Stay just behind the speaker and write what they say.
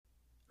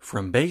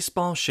From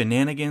baseball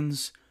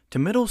shenanigans to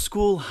middle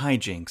school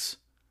hijinks,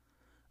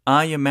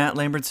 I am Matt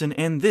Lambertson,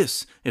 and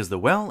this is the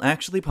Well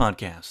Actually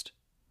Podcast.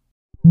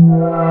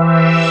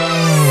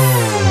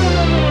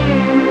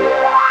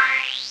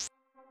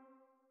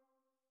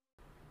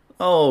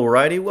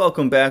 Alrighty,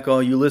 welcome back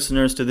all you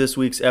listeners to this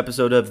week's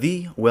episode of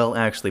the Well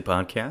Actually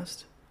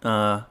Podcast.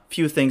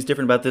 Few things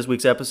different about this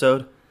week's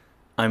episode.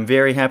 I'm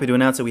very happy to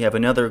announce that we have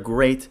another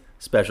great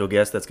special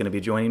guest that's going to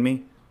be joining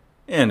me.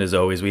 And as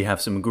always, we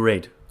have some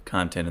great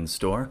content in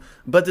store.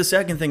 But the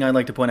second thing I'd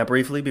like to point out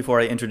briefly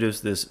before I introduce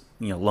this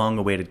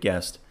long-awaited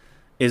guest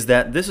is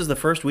that this is the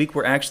first week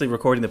we're actually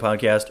recording the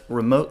podcast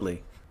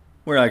remotely.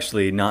 We're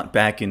actually not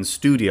back in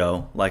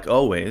studio like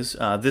always.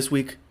 This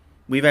week,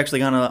 we've actually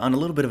gone on a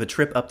little bit of a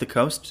trip up the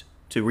coast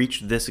to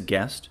reach this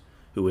guest,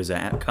 who is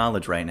at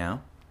college right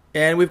now.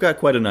 And we've got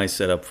quite a nice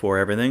setup for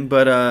everything.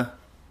 But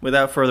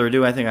without further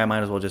ado, I think I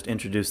might as well just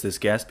introduce this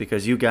guest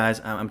because you guys,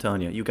 I'm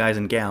telling you, you guys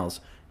and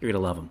gals, you're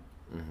going to love him.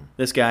 Mm-hmm.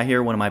 This guy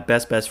here, one of my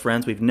best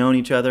friends. We've known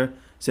each other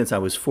since I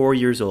was 4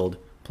 years old,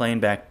 playing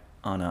back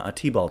on a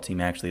t-ball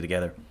team actually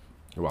together.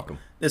 You're welcome.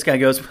 This guy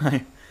goes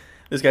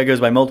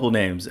by multiple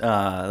names.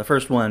 The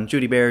first one,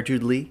 Judy Bear,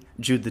 Jude Lee,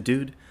 Jude the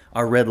Dude,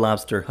 our Red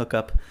Lobster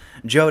hookup,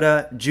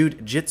 Joda,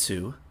 Jude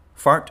Jitsu,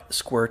 Fart,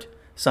 Squirt,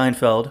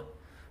 Seinfeld,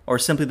 or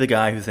simply the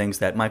guy who thinks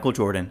that Michael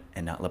Jordan,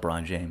 and not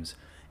LeBron James,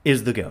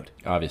 is the GOAT.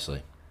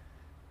 Obviously.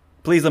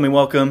 Please let me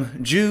welcome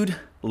Jude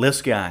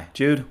Lescaille.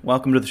 Jude,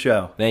 welcome to the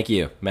show. Thank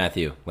you,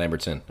 Matthew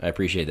Lambertson. I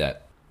appreciate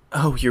that.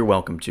 Oh, you're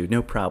welcome, Jude.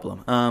 No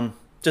problem.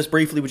 Just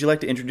briefly, would you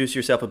like to introduce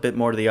yourself a bit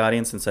more to the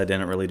audience since I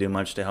didn't really do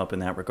much to help in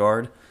that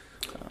regard?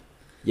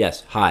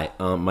 Yes. Hi.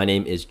 My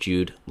name is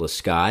Jude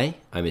Lescaille.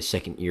 I'm a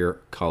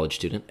second-year college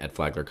student at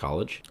Flagler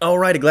College.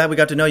 Alrighty, glad we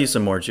got to know you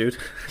some more, Jude.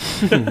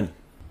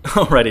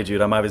 Alrighty,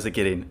 Jude. I'm obviously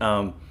kidding.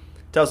 Tell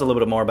us a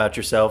little bit more about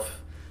yourself.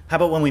 How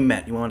about when we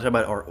met? You want to talk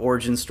about our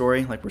origin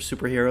story, like we're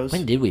superheroes?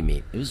 When did we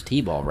meet? It was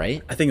T-ball,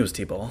 right? I think it was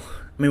T-ball.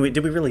 I mean,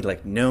 did we really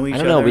know each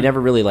other? I don't know. We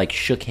never really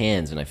shook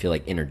hands, and I feel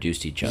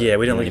introduced each other. Yeah,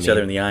 we didn't look each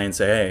other in the eye and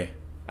say, "Hey."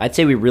 I'd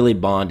say we really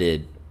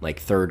bonded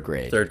third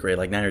grade. Third grade,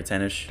 like 9 or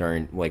 10ish.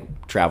 During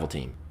travel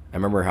team. I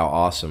remember how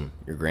awesome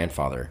your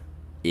grandfather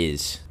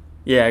is.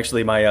 Yeah,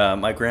 actually,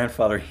 my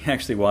grandfather, he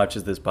actually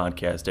watches this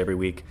podcast every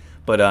week.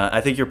 But I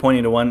think you're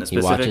pointing to one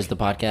specific. He watches the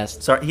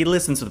podcast? Sorry, he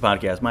listens to the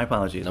podcast. My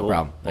apologies. No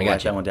problem. I got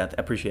that one down. I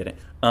appreciate it.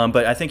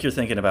 But I think you're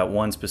thinking about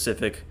one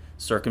specific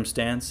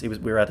circumstance. We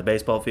were at the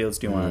baseball fields.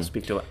 Do you want to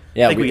speak to it?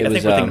 Yeah, I think we're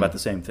thinking about the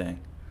same thing.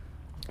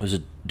 It was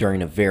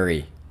during a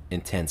very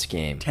intense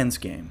game. Tense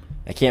game.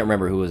 I can't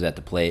remember who was at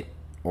the plate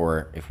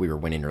or if we were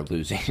winning or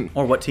losing.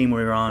 Or what team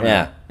we were on.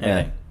 Yeah.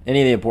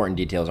 Any of the important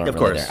details aren't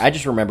really there. I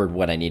just remembered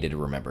what I needed to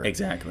remember.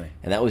 Exactly.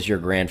 And that was your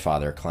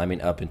grandfather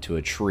climbing up into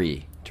a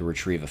tree to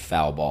retrieve a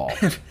foul ball.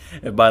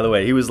 And by the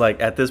way, he was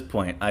at this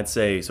point, I'd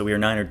say, so we were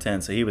 9 or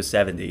 10, so he was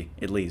 70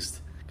 at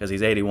least, because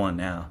he's 81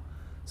 now.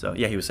 So,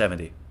 yeah, he was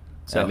 70.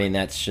 So, I mean,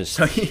 that's just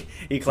So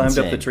he climbed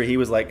up the tree. He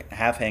was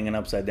half hanging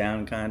upside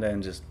down, kind of,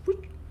 and just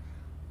whoop,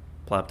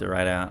 plopped it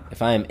right out.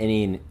 If I am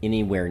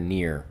anywhere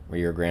near where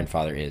your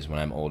grandfather is when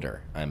I'm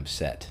older, I'm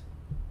set.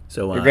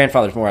 So your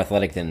grandfather's more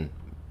athletic than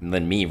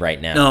me right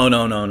now.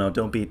 No.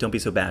 Don't be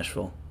so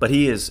bashful. But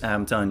he is,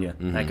 I'm telling you,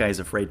 that guy is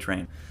a freight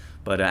train.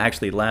 But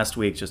actually, last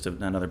week, just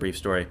another brief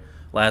story.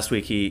 Last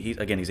week, he's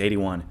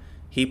 81.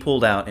 He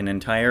pulled out an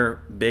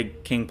entire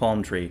big king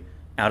palm tree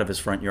out of his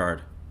front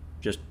yard.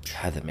 Just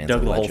dug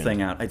the whole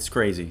thing out. It's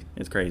crazy.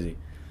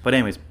 But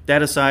anyways,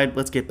 that aside,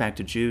 let's get back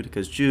to Jude,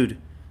 because Jude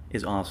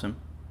is awesome.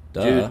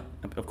 Duh. Jude,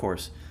 of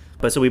course.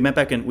 But so we met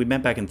back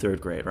in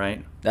third grade,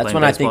 right? That's Playing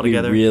when I think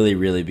together. we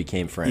really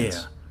became friends.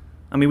 Yeah.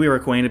 I mean, we were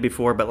acquainted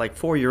before, but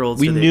 4-year-olds.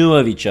 We knew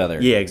of each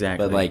other. Yeah,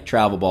 exactly. But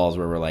travel balls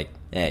where we're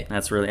hey.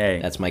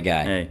 That's my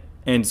guy. Hey.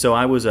 And so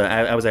I was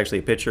actually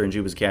a pitcher and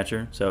Jude was a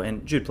catcher.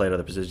 And Jude played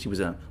other positions. He was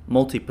a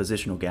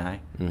multi-positional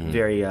guy,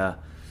 very a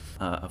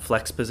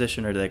flex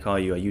position, or do they call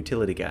you a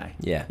utility guy?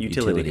 Yeah,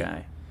 utility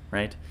guy,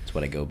 right? That's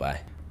what I go by.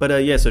 But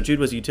so Jude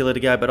was a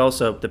utility guy, but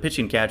also the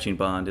pitching-catching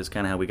bond is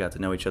kind of how we got to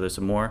know each other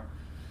some more.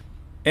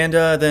 And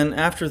then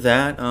after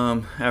that,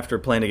 after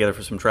playing together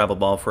for some travel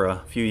ball for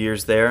a few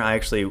years there, I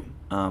actually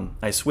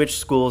I switched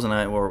schools, and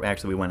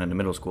we went into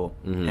middle school,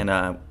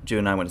 and Jude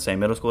and I went to the same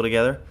middle school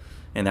together.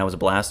 And that was a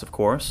blast, of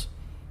course.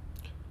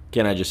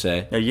 Can I just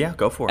say? Yeah,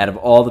 go for it. Out of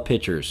all the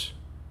pitchers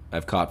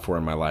I've caught for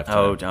in my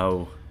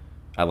lifetime,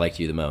 I liked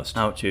you the most.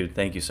 Oh, Jude,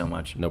 thank you so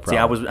much. No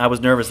problem. See, I was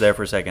nervous there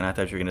for a second. I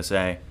thought you were going to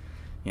say,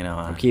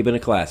 I'm keeping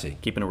it classy.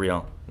 Keeping it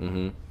real.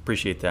 Mm-hmm.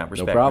 Appreciate that.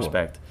 Respect, no problem.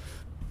 Respect.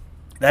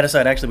 That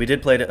aside, actually, we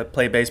did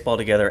play baseball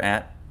together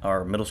at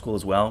our middle school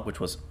as well, which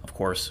was, of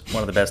course,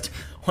 one of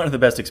the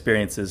best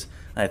experiences.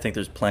 I think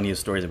there's plenty of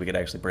stories that we could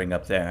actually bring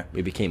up there.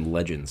 We became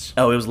legends.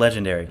 Oh, it was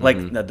legendary.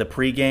 The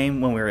pregame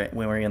when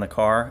we were in the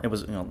car, it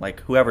was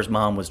whoever's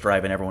mom was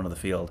driving everyone to the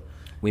field.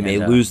 We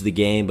may lose the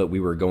game, but we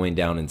were going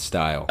down in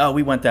style. Oh,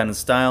 we went down in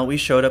style. We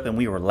showed up and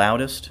we were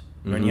loudest.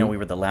 We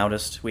were the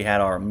loudest. We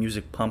had our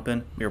music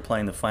pumping. We were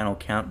playing the final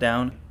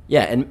countdown.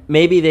 Yeah, and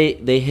maybe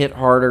they hit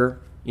harder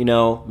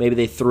maybe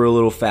they threw a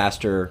little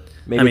faster.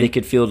 Maybe they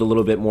could field a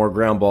little bit more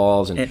ground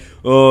balls and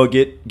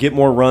get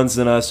more runs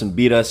than us and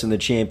beat us in the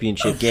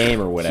championship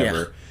game or whatever.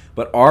 Yeah.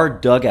 But our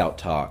dugout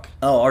talk.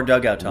 Oh, our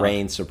dugout talk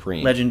reigns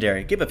supreme.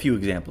 Legendary. Give a few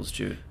examples,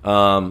 Jude.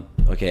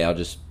 Okay, I'll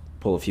just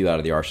pull a few out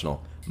of the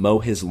arsenal. Mow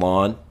his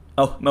lawn.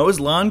 Oh, mow his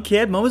lawn,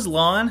 kid. Mow his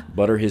lawn.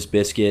 Butter his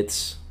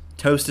biscuits.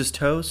 Toast his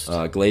toast.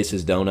 Glaze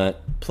his donut.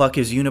 Pluck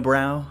his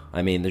unibrow.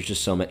 I mean, there's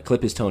just so many.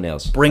 Clip his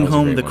toenails. Bring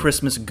home the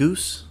Christmas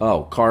goose.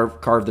 Oh,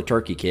 carve the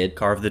turkey, kid.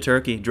 Carve the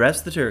turkey.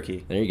 Dress the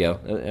turkey. There you go.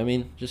 I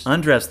mean, just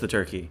undress the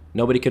turkey.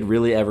 Nobody could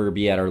really ever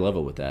be at our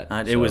level with that.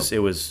 It was,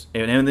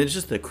 and it's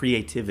just the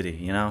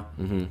creativity,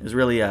 Mm-hmm. It was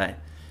really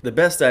the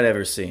best I'd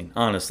ever seen.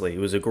 Honestly, it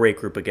was a great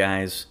group of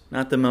guys.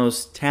 Not the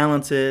most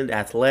talented,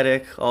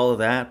 athletic, all of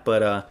that,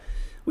 but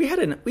we had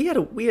an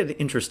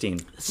interesting.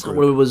 That's not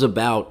what it was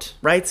about,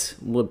 right?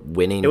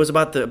 Winning. It was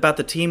about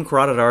the team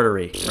carotid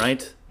artery,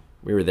 right?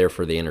 We were there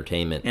for the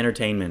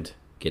entertainment.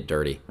 Get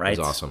dirty. Right. It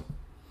was awesome.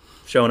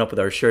 Showing up with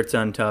our shirts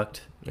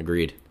untucked.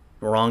 Agreed.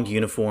 Wrong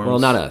uniforms. Well,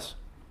 not us.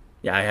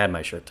 Yeah, I had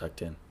my shirt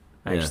tucked in.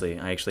 I actually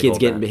kids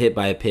getting hit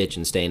by a pitch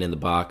and staying in the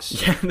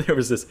box. Yeah, there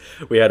was this.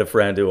 We had a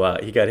friend who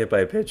he got hit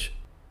by a pitch.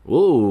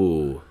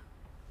 Ooh.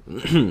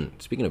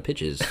 Speaking of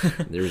pitches,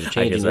 there was a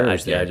change in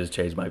nerves there. Yeah, I just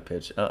changed my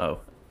pitch.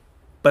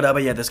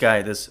 But yeah,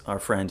 our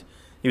friend,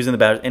 he was in the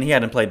batter, and he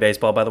hadn't played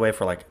baseball, by the way,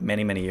 for like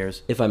many, many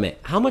years. If I may,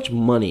 how much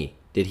money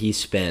did he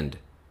spend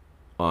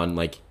on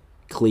like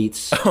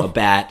cleats, a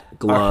bat,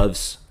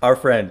 gloves? Our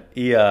friend,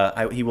 he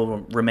will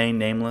remain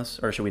nameless,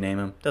 or should we name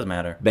him? Doesn't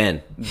matter.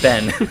 Ben.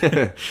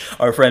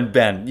 Our friend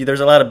Ben. There's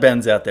a lot of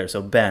Bens out there,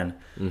 so Ben.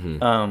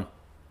 Mm-hmm.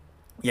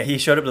 Yeah, he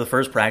showed up to the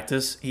first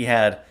practice.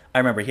 I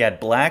remember he had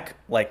black,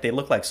 like they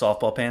looked like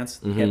softball pants.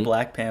 Mm-hmm. He had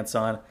black pants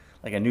on,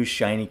 like a new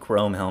shiny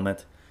chrome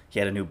helmet. He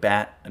had a new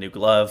bat, a new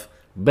glove.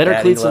 Better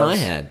cleats than I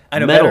had. I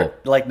know, metal. better,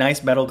 like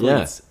nice metal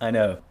cleats. Yeah. I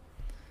know.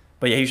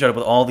 But yeah, he showed up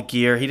with all the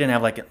gear. He didn't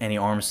have like any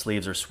arm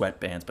sleeves or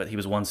sweatbands, but he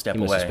was one step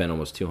away. He must have spent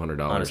almost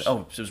 $200.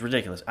 Oh, it was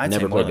ridiculous. I'd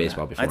never say more played than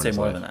baseball that. before. I'd say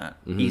more than that.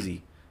 Mm-hmm.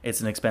 Easy.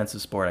 It's an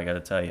expensive sport, I got to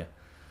tell you.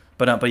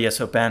 But yeah,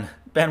 so Ben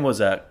was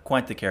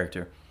quite the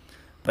character.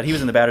 But he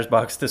was in the batter's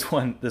box this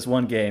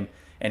one game,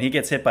 and he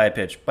gets hit by a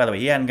pitch. By the way,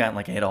 he hadn't gotten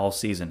like a hit all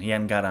season. He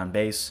hadn't got on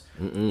base.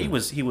 He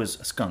was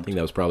skunked. I think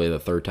that was probably the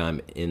third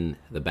time in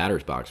the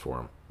batter's box for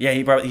him. Yeah,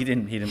 he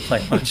didn't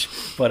play much.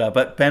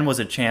 But Ben was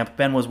a champ.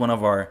 Ben was one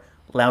of our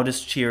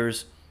loudest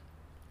cheers,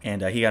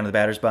 and he got into the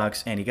batter's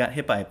box, and he got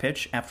hit by a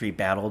pitch after he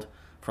battled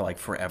for like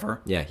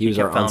forever. Yeah, he was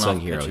our unsung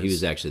hero. He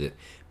was actually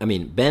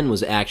Ben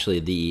was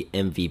actually the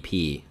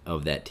MVP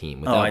of that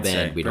team. Without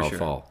Ben, we'd all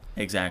fall.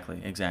 Exactly.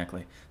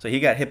 So he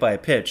got hit by a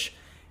pitch,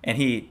 and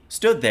he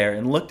stood there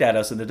and looked at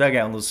us in the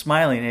dugout and was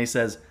smiling, and he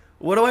says,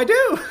 "What do I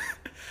do?"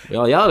 We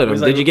all yelled at him.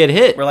 Did you get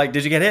hit? We're like,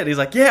 "Did you get hit?" And he's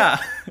like, "Yeah."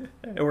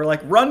 And we're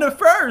like, "Run to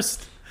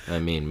first." I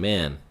mean,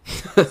 man.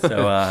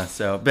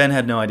 So Ben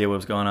had no idea what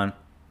was going on.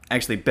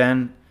 Actually,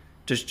 Ben,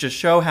 just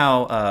show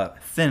how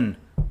thin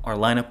our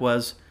lineup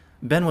was.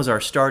 Ben was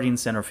our starting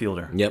center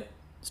fielder. Yep.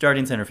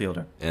 Starting center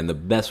fielder. And the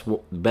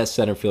best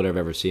center fielder I've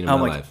ever seen in my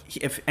life.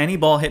 If any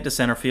ball hit to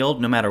center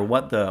field, no matter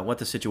what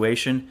the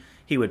situation,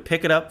 he would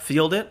pick it up,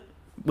 field it,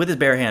 with his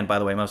bare hand, by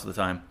the way, most of the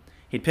time.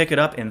 He'd pick it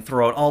up and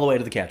throw it all the way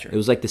to the catcher. It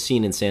was like the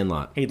scene in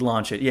Sandlot. He'd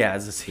launch it, yeah.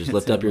 As the scene just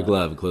lift up your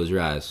glove and close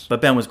your eyes.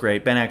 But Ben was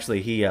great. Ben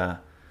actually,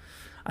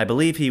 I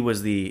believe he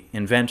was the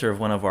inventor of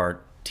one of our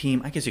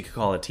team, I guess you could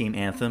call it a team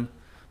anthem,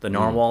 the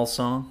Narwhals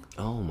song.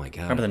 Oh, my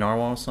God. Remember the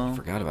Narwhals song? I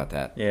forgot about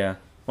that. Yeah.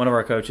 One of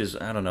our coaches,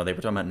 I don't know, they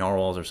were talking about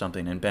narwhals or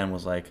something, and Ben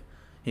was like,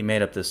 he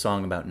made up this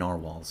song about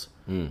narwhals.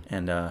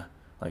 And,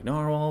 like,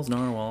 narwhals.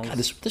 God,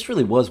 this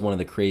really was one of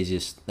the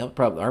craziest. That was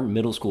probably our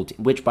middle school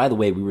team, which, by the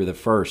way, we were the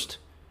first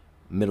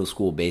middle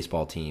school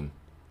baseball team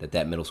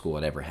that middle school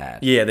had ever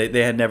had. Yeah,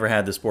 they had never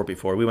had the sport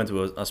before. We went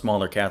to a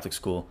smaller Catholic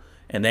school,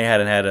 and they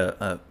hadn't had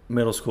a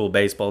middle school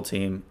baseball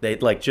team. They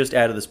just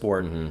added the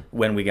sport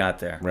when we got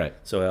there. Right.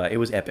 So it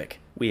was epic.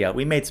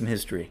 We made some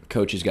history.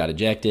 Coaches got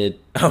ejected.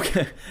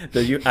 Okay.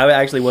 I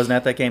actually wasn't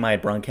at that game. I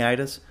had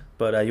bronchitis.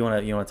 But you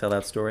want to tell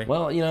that story?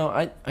 Well,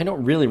 I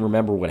don't really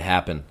remember what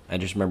happened. I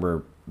just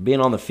remember being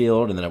on the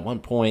field, and then at one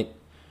point,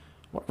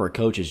 one of our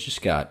coaches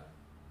just got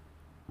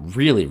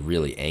really,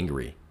 really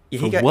angry. Yeah,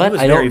 he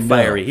was very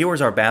fiery. He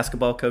was our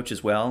basketball coach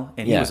as well,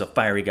 and he was a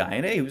fiery guy.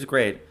 And he was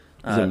great.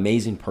 He's an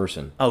amazing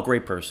person. Oh,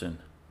 great person.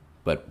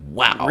 But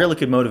wow. Really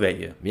could motivate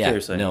you. Yeah,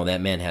 seriously. No, that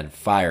man had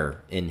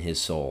fire in his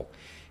soul.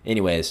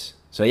 Anyways,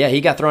 so yeah, he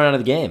got thrown out of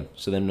the game.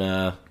 So then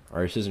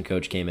our assistant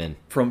coach came in.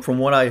 From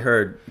what I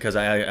heard, because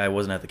I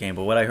wasn't at the game,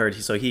 but what I heard,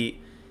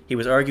 he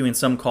was arguing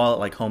some call at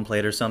like home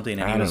plate or something,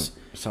 and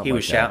he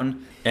was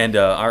shouting, and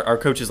our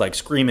coach is like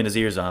screaming his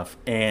ears off,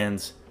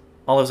 and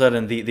all of a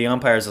sudden the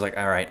umpires is like,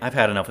 all right, I've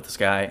had enough with this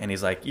guy, and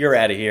he's like, you're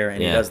out of here,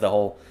 and he does the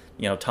whole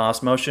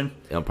toss motion.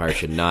 The umpire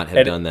should not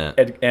have done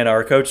that. And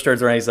our coach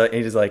turns around,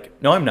 he's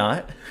like, no, I'm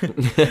not,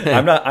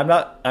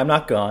 I'm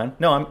not gone.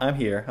 No, I'm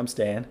here, I'm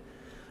staying,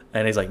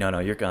 and he's like, no,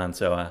 you're gone.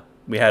 So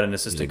we had an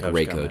assistant coach.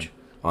 Great coach.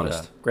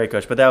 Honest, great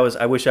coach. But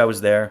I wish I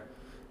was there.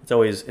 It's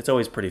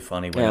always pretty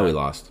funny. We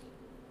lost.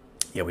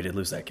 Yeah, we did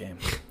lose that game.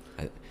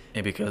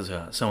 And because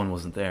someone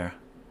wasn't there.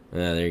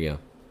 Yeah, there you go.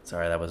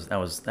 Sorry, that was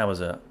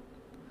a...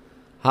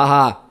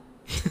 Ha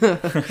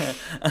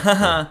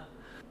ha.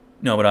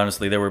 No, but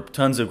honestly, there were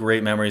tons of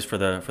great memories for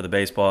the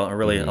baseball.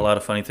 Really, a lot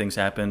of funny things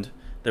happened.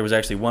 There was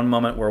actually one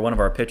moment where one of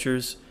our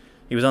pitchers,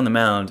 he was on the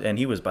mound, and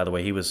he was, by the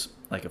way, he was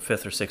like a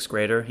 5th or 6th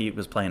grader. He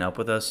was playing up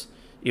with us,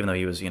 even though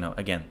he was,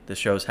 again, this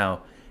shows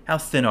how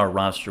thin our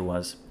roster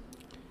was.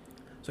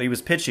 So he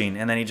was pitching,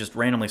 and then he just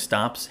randomly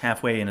stops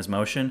halfway in his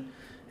motion,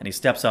 and he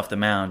steps off the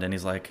mound, and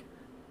he's like,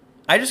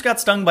 I just got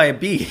stung by a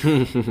bee,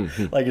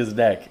 like his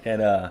neck.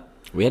 And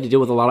we had to deal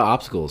with a lot of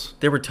obstacles.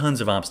 there were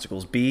tons of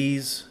obstacles.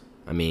 Bees.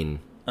 I mean,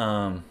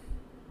 I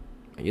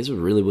guess it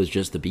really was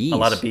just the bees. A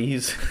lot of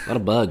bees. A lot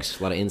of bugs.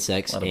 A lot of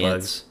insects. A lot of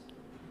ants.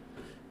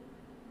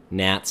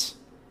 Gnats.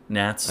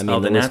 Gnats. I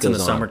mean, the gnats in the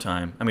on.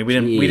 summertime. I mean, we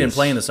didn't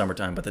play in the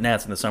summertime, but the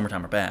gnats in the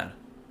summertime are bad.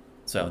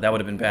 So that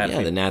would have been bad.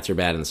 Yeah, the gnats are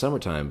bad in the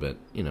summertime, but,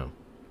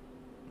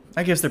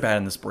 I guess they're bad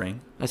in the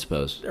spring. I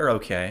suppose. They're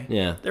okay.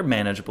 Yeah. They're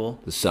manageable.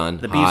 The sun.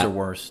 The hot, bees are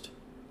worst.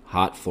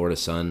 Hot Florida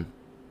sun.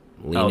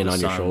 Leaning on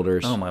your sun.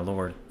 shoulders. Oh, my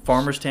Lord.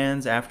 Farmer's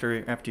tans after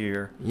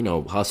your...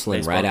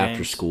 Hustling right games.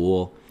 after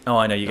school. Oh,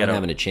 I know. You got Not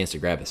having a chance to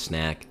grab a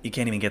snack. You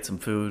can't even get some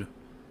food.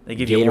 They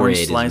give you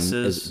orange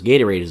slices.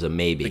 Gatorade is a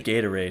maybe. The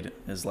Gatorade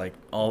is like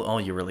all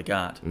you really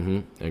got. Mm-hmm.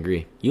 I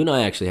agree. You and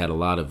I actually had a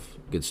lot of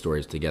good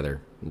stories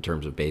together in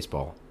terms of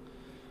baseball.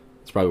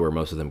 It's probably where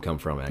most of them come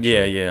from,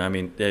 actually. Yeah. I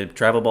mean, the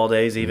travel ball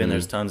days. Even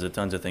there's tons of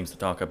things to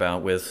talk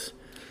about with.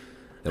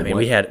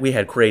 We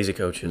had crazy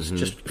coaches,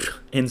 just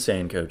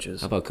insane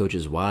coaches. How about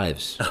coaches'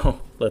 wives?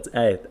 Oh,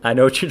 I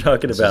know what you're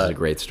talking about. This is a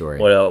great story.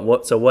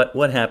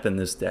 What happened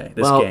this day?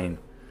 Game.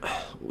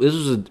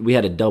 We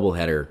had a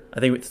doubleheader. I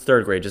think it's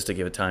 3rd grade, just to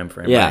give a time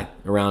frame. Yeah,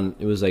 right?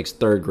 It was like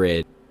 3rd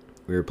grade.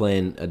 We were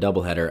playing a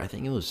doubleheader. I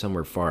think it was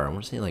somewhere far. I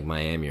want to say like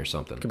Miami or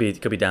something. Could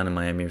be down in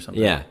Miami or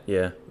something.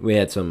 Yeah. We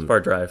had some far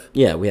drive.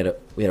 Yeah, we had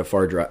a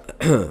far drive.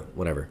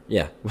 Whatever.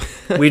 Yeah.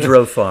 We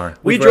drove far.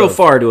 We drove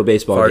far to a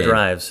baseball game. Far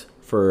drives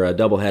For a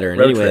doubleheader. And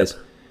road anyways,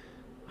 trip.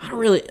 I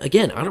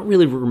don't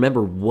really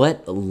remember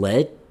what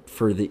led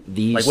for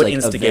these what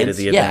instigated events.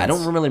 the events. Yeah, I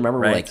don't really remember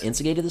what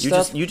instigated the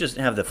stuff. You just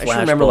have the I just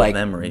remember flashbulb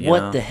memory.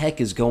 What the heck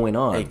is going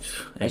on?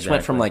 Exactly. I just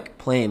went from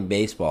playing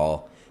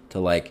baseball to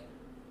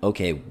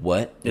okay,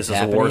 what this is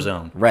happening? a war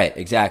zone. Right,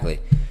 exactly.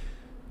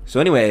 So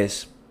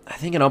anyways, I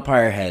think an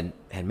umpire had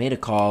made a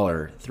call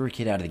or threw a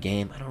kid out of the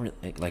game. I don't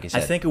really, like I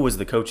said. I think it was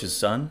the coach's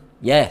son.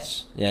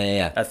 Yes.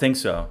 Yeah. I think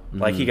so.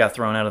 Like he got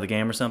thrown out of the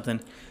game or something.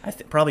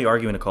 Probably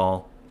arguing a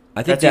call.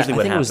 I think that's usually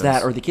what it was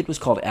happens. that, or the kid was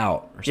called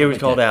out. Or something he was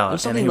called that. out. It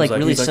was something and he was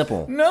really he was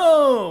simple.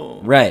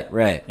 No. Right.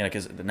 Yeah,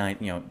 because the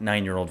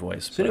 9-year-old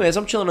voice. So anyways,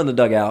 I'm chilling in the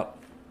dugout.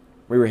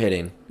 We were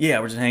hitting. Yeah,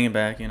 we're just hanging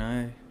back,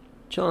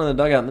 Chilling in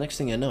the dugout. The next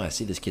thing I know, I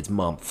see this kid's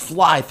mom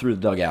fly through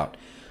the dugout.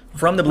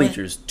 From the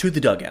bleachers to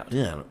the dugout.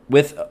 Yeah.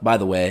 With, by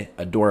the way,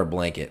 a Dora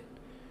blanket.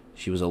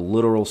 She was a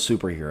literal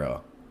superhero.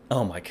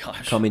 Oh my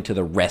gosh. Coming to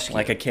the rescue.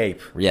 Like a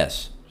cape.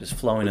 Yes. Just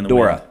flowing in the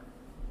Dora. wind.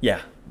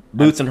 Yeah.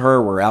 Boots and her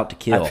were out to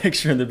kill. I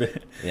picture in the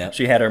bit. Yeah.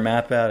 She had her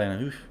map out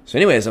and So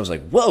anyways, I was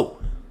like,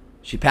 whoa.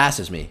 She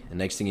passes me. And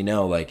next thing you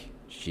know,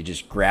 she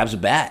just grabs a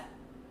bat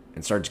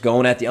and starts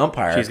going at the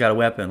umpire. She's got a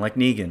weapon, like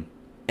Negan.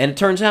 And it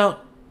turns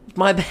out, it's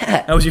my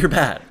bat. That was your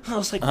bat. I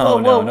was like,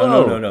 whoa,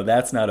 whoa. No.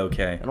 That's not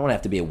okay. I don't want to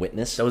have to be a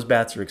witness. Those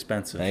bats are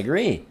expensive. I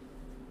agree.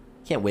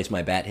 Can't waste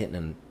my bat hitting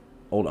an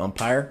old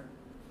umpire.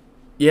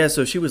 Yeah,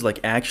 so she was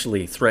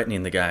actually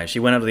threatening the guy. She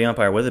went up to the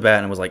umpire with a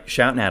bat and was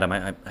shouting at him.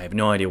 I have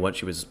no idea what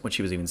she was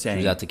even saying.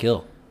 She was out to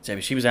kill.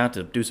 She was out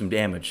to do some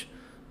damage,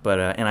 but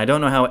and I don't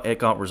know how it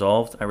got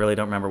resolved. I really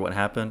don't remember what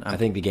happened. I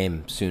think the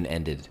game soon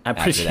ended.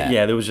 After that.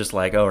 Yeah, there was just all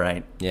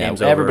right. Yeah,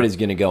 game's everybody's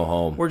over. gonna go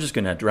home. We're just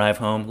gonna drive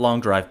home.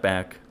 Long drive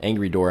back.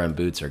 Angry Dora and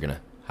Boots are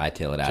gonna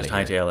hightail it out of here.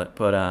 Just hightail it,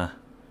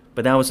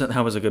 but that was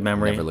a good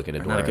memory. I'll never look at a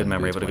Dora. Not a good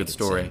memory, but a good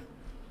story.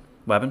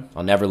 Weapon?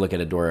 I'll never look at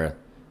a Dora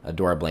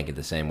blanket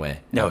the same way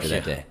after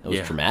that day. It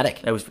was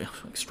traumatic. That was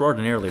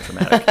extraordinarily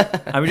traumatic.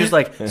 I mean,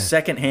 just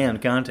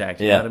secondhand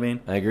contact. You know what I mean?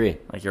 I agree.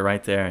 You're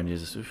right there, and you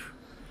just. Oof.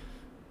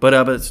 But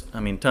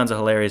tons of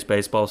hilarious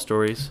baseball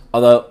stories.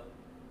 Although,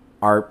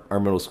 our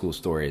middle school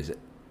stories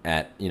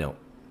at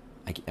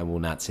I will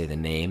not say the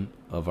name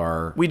of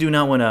our. We do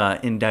not want to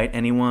indict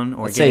anyone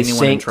or Let's get say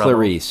anyone in trouble.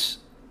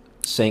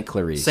 Saint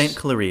Clarice. Saint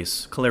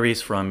Clarice.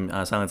 Clarice from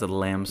Silence of the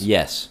Lambs.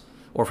 Yes.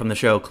 Or from the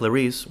show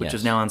Clarice, which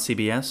is now on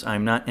CBS.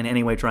 I'm not in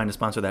any way trying to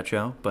sponsor that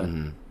show, but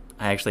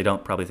I actually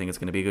don't probably think it's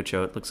going to be a good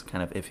show. It looks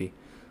kind of iffy.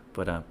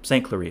 But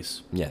Saint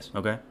Clarice. Yes.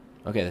 Okay?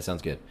 Okay, that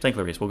sounds good. Saint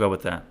Clarice. We'll go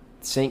with that.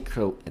 Saint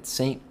Clarice.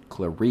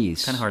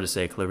 Kind of hard to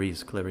say.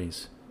 Clarice.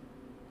 Clarice.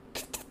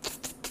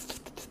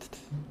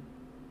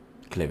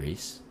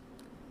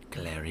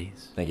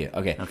 Thank you.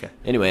 Okay. Okay.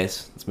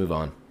 Anyways, let's move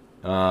on.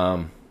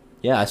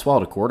 Yeah, I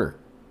swallowed a quarter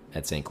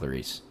at St.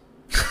 Clarice.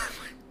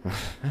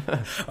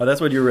 Oh,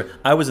 that's what you were.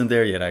 I wasn't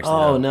there yet, actually.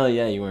 Oh, no,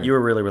 yeah, you weren't. You were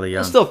really, really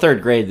young. Still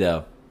 3rd grade,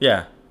 though.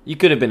 Yeah. You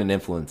could have been an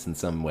influence in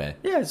some way.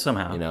 Yeah,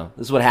 somehow.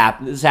 This is what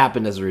happened. This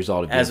happened as a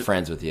result of being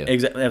friends with you.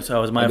 Exactly. So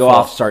it was my I fault. go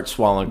off, start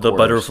swallowing the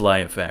quarters. butterfly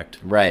effect.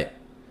 Right.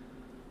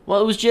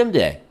 Well, it was gym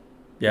day.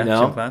 Yeah, you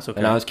know? gym class, okay.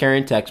 And I was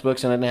carrying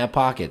textbooks and I didn't have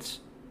pockets.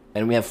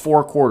 And we have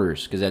 4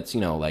 quarters because that's,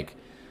 like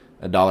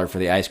 $1 for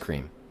the ice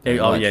cream.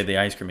 Oh, yeah, the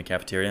ice cream and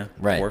cafeteria.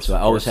 Right. Course, so I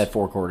always had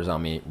 4 quarters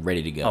on me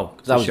ready to go. Oh,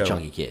 because I was a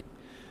chunky kid.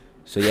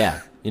 So,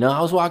 yeah.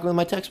 I was walking with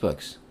my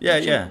textbooks.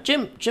 Yeah.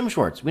 Gym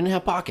shorts. We didn't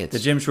have pockets. The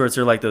gym shorts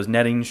are like those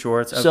netting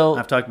shorts. So,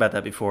 I've talked about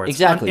that before. It's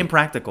exactly.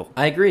 Impractical.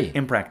 I agree.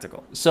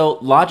 Impractical. So,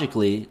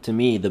 logically, to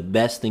me, the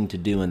best thing to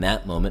do in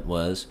that moment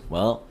was,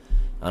 well,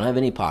 I don't have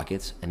any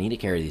pockets. I need to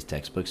carry these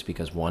textbooks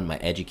because, one, my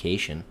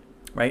education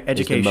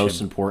is the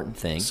most important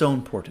thing. So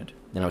important.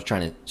 And I was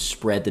trying to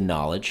spread the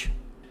knowledge.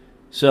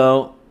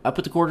 So, I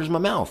put the quarters in my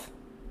mouth.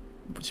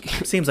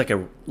 Seems like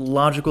a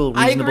logical,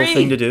 reasonable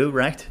thing to do,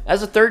 right?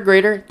 As a 3rd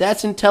grader,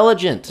 that's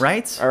intelligent.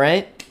 Right? All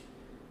right?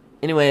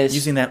 Anyways.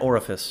 Using that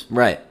orifice.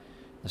 Right.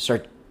 I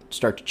start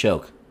to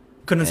choke.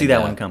 Couldn't see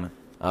that one coming.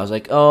 I was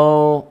like,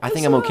 I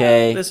think I'm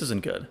okay. This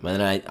isn't good. And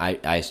then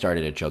I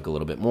started to choke a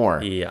little bit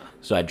more. Yeah.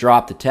 So I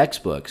dropped the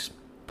textbooks,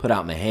 put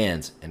out my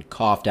hands, and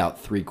coughed out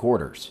 3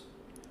 quarters.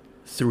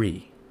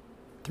 3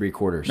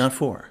 quarters. Not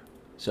 4.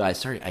 So I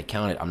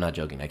counted, I'm not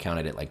joking, I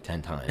counted it like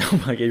 10 times. Oh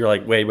my God, you're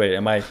like, wait,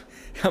 am I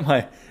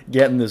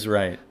getting this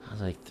right? I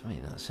was like,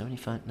 wait, no,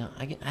 75, no,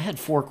 I had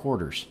 4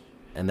 quarters.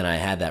 And then I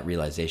had that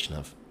realization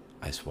of,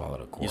 I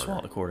swallowed a quarter. You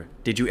swallowed a quarter.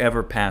 Did you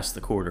ever pass the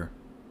quarter?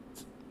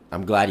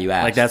 I'm glad you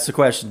asked. Like, that's the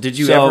question. Did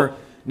you ever?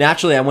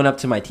 Naturally, I went up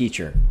to my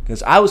teacher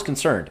because I was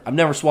concerned. I've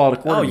never swallowed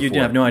a quarter before.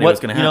 You have no idea what's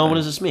going to happen. What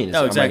does this mean?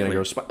 No, exactly.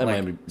 Am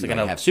I going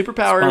to have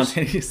superpowers?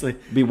 Spontaneously.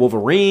 Be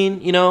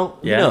Wolverine, Who knows?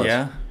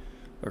 Yeah.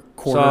 Or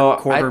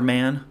quarter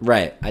man.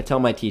 Right. I tell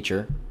my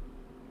teacher,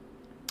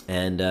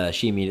 and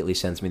she immediately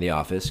sends me to the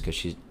office because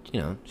she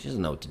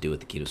doesn't know what to do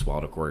with the kid who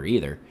swallowed a quarter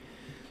either.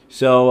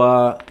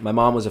 So my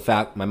mom was a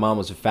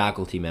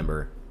faculty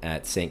member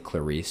at St.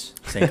 Clarice.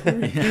 St.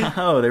 Clarice.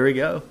 Oh, there we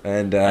go.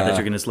 And I thought you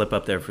were going to slip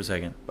up there for a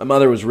second. My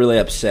mother was really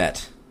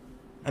upset.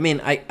 I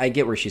mean, I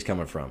get where she's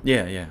coming from.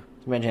 Yeah.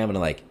 Imagine having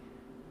to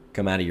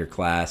come out of your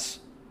class.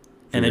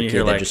 And then you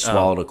hear just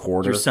swallowed a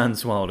quarter. Your son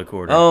swallowed a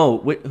quarter. Oh,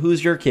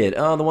 who's your kid?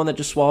 Oh, the one that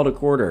just swallowed a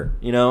quarter.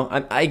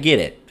 I get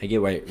it. I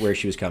get where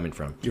she was coming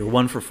from. You're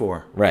 1 for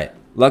 4. Right.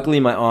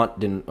 Luckily, my aunt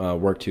didn't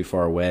work too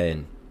far away,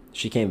 and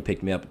she came and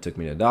picked me up and took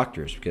me to the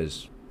doctors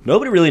because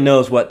nobody really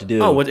knows what to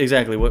do. Oh,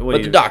 exactly? What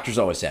but the doctors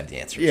always have the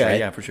answers, right?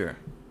 Yeah, for sure.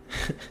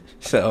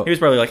 So he was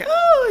probably like,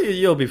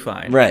 you'll be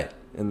fine. Right.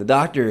 And the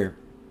doctor,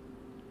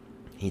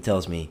 he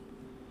tells me,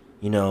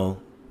 you're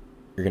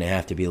going to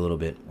have to be a little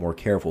bit more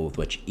careful with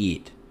what you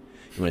eat.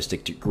 You want to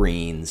stick to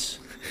greens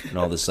and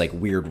all this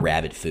weird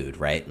rabbit food,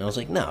 right? And I was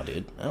like, no,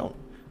 dude, I don't.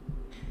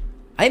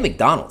 I eat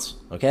McDonald's,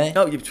 okay?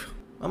 Oh,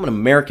 I'm an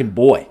American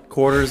boy.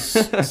 Quarters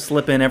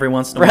slip in every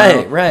once in a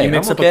while. Right. You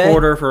mix up a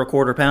quarter for a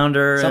quarter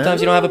pounder.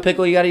 Sometimes you don't have a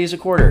pickle, you got to use a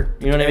quarter.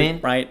 You know what I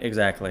mean? Right,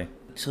 exactly.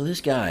 So this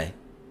guy,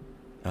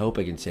 I hope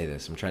I can say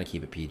this. I'm trying to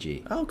keep it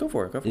PG. Oh, go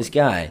for it. This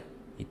guy,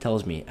 he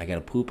tells me I got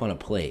to poop on a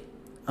plate.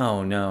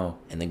 Oh, no.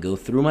 And then go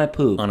through my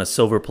poop. On a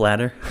silver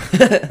platter?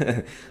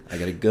 I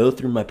got to go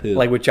through my poop.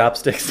 Like with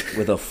chopsticks?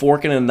 With a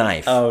fork and a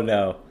knife. Oh,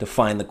 no. To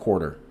find the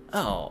quarter.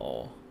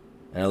 Oh.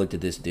 And I looked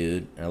at this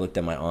dude, and I looked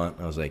at my aunt,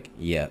 and I was like,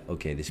 yeah,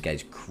 okay, this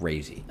guy's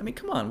crazy. I mean,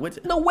 come on.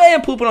 No way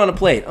I'm pooping on a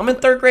plate. I'm in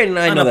 3rd grade, and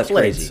I know that's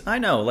crazy. I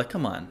know.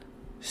 Come on.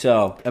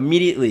 So,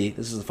 immediately,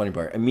 this is the funny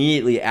part,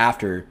 immediately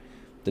after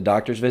the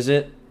doctor's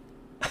visit,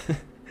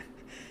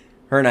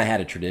 her and I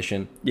had a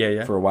tradition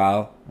for a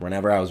while.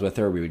 Whenever I was with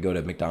her, we would go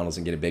to McDonald's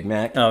and get a Big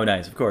Mac. Oh,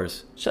 nice, of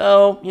course.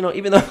 So,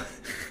 even though,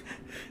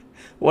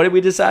 what did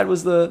we decide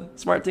was the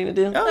smart thing to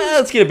do?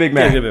 Let's get a Big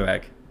Mac. Get a Big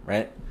Mac.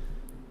 Right?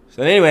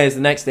 So anyways,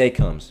 the next day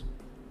comes.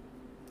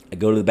 I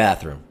go to the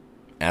bathroom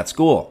at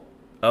school.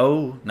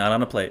 Oh, not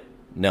on a plate.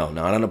 No,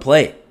 not on a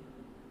plate.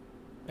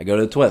 I go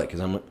to the toilet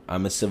because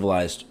I'm a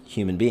civilized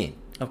human being.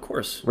 Of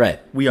course. Right.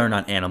 We are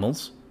not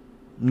animals.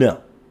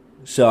 No.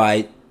 So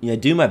I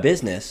do my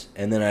business,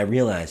 and then I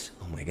realize,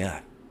 oh my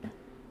God,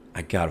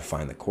 I got to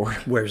find the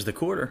quarter. Where's the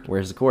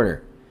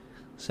quarter?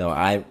 So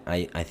I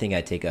think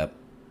I take up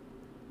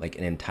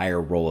an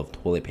entire roll of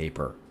toilet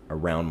paper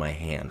around my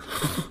hand.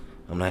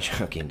 I'm not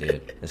joking,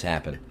 dude. This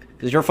happened.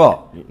 It's your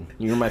fault.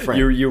 You're my friend.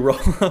 You roll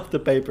up the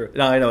paper.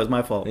 No, I know. It's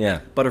my fault. Yeah.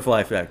 Butterfly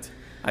effect.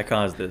 I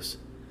caused this.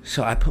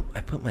 So I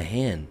put my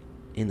hand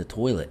in the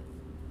toilet,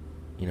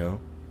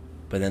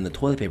 but then the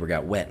toilet paper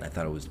got wet, and I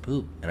thought it was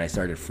poop, and I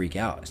started to freak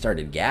out. I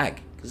started to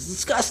gag. It's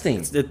disgusting.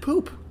 It's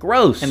poop.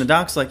 Gross. And the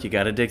doc's like, you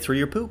got to dig through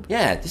your poop.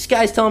 Yeah, this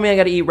guy's telling me I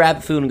got to eat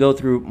rabbit food and go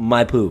through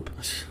my poop.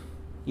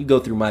 You go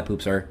through my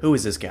poop, sir. Who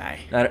is this guy?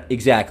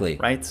 Exactly.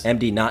 Right?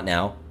 MD, not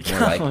now.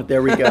 Oh,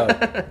 there we go.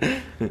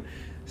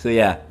 So,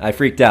 yeah, I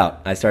freaked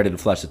out. I started to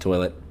flush the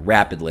toilet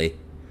rapidly,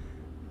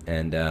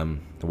 and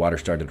the water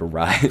started to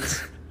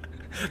rise.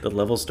 The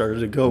levels started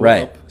to go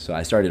up. up. So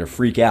I started to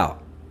freak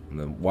out. And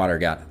the water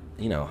got,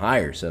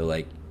 higher. So,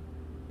 I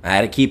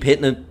had to keep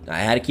hitting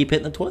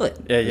the toilet.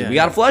 Yeah. We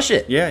got to flush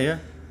it. Yeah.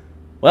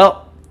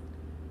 Well,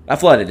 I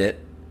flooded it,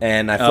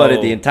 and I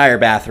flooded the entire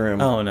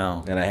bathroom. Oh,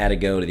 no. And I had to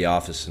go to the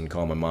office and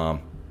call my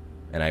mom.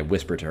 And I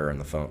whispered to her on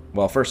the phone.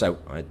 Well, first I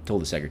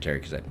told the secretary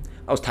because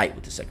I was tight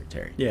with the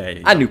secretary. Yeah.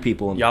 I knew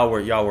people. Y'all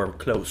were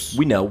close.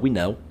 We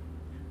know.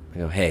 I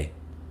go, hey,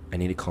 I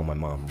need to call my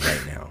mom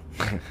right now.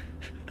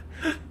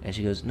 And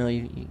she goes, no,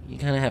 you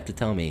kind of have to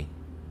tell me,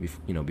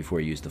 before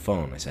you use the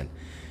phone. I said,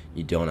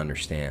 you don't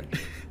understand.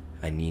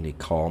 I need to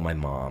call my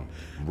mom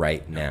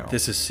right now.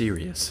 This is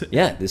serious.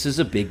 Yeah, this is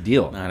a big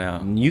deal. I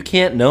know. You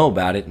can't know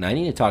about it, and I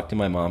need to talk to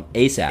my mom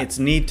ASAP. It's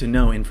need to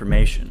know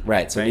information.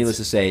 Right. So needless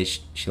to say,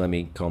 she let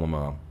me call my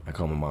mom. I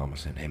called my mom. I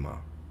said, hey,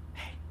 Mom.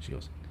 Hey. She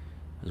goes,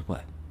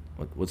 what?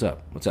 What's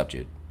up? What's up,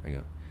 Jude? I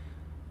go,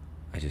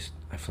 I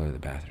flooded the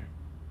bathroom.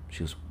 She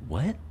goes,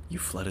 what? You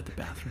flooded the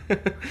bathroom.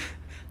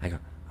 I go,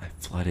 I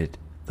flooded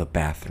the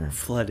bathroom.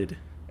 Flooded.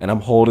 And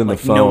I'm holding the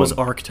phone. Noah's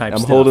Ark type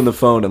stuff. I'm holding the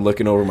phone and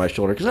looking over my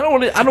shoulder because I don't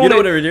want to. You know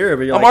what to do,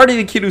 but you're I'm already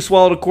the kid who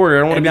swallowed a quarter. I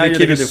don't want to be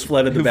the kid who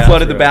flooded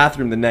the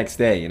bathroom the next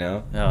day. You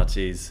know. Oh,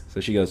 jeez. So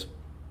she goes,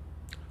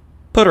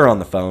 put her on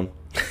the phone.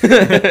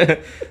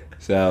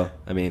 So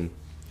I mean,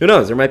 who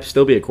knows? There might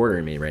still be a quarter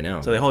in me right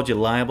now. So they hold you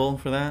liable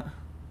for that?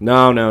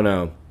 No.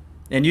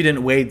 And you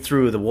didn't wade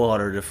through the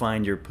water to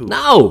find your poop?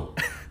 No.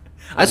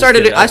 I saw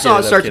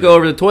it start to go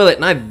over the toilet,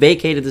 and I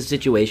vacated the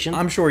situation.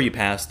 I'm sure you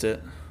passed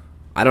it.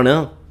 I don't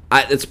know.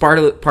 It's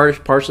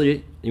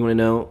partially. You want to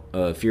know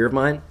a fear of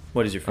mine?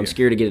 What is your fear? I'm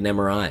scared to get an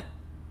MRI.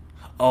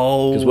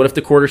 Oh. Because what if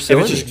the quarter's still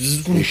in?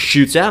 It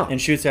shoots out. And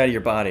shoots out of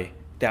your body.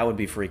 That would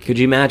be freaky. Could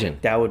you imagine?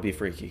 That would be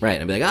freaky. Right.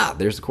 I'd be like,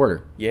 there's the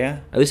quarter. Yeah.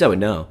 At least I would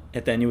know.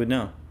 And then you would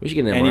know. We should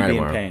get an MRI and you'd be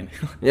tomorrow. in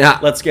pain. Yeah.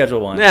 Let's schedule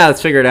one. Yeah,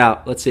 let's figure it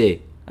out. Let's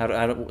see.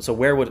 So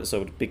where would it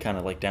would be kind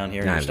of like down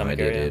here in your stomach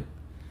area? Dude.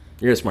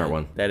 You're a smart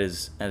one. That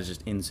is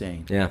just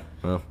insane. Yeah.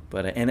 Well.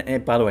 But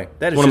and by the way,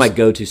 that is one of my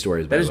go-to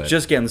stories. That is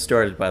just getting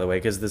started, by the way,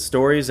 because the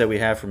stories that we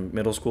have from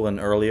middle school and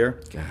earlier,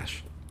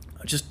 gosh,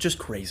 just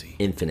crazy,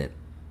 infinite.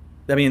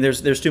 I mean,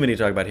 there's too many to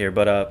talk about here,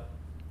 but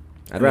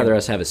I'd rather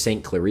us have a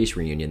St. Clarice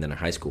reunion than a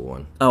high school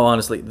one. Oh,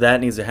 honestly,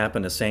 that needs to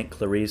happen. A St.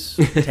 Clarice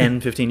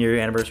 10, 15-year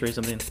anniversary,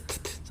 something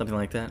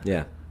like that.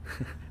 Yeah.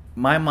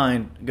 My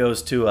mind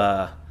goes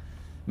to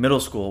middle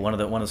school. One of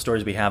the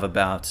stories we have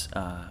about.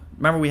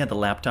 Remember, we had the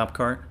laptop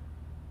cart.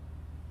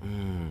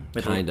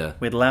 Kinda.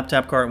 We had the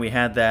laptop cart, and we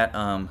had that.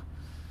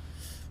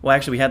 Well,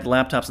 actually, we had the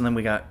laptops, and then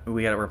we got it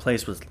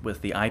replaced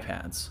with the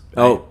iPads.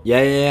 Right? Oh,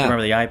 yeah.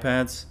 Remember the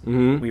iPads?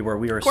 Mm-hmm. We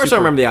were. Of course, I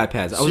remember the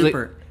iPads.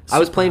 I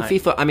was playing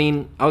FIFA. I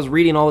mean, I was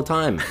reading all the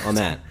time on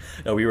that.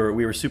 No, we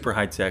were super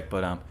high tech,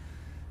 but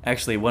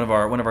actually, one of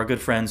our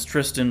good friends,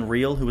 Tristan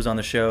Reel, who was on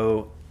the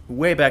show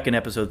way back in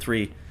episode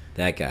 3.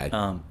 That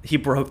guy. He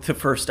broke the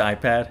first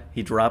iPad.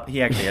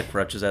 He actually had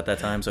crutches at that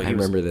time, so I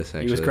remember this.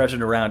 Actually, he was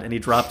crutching around, and he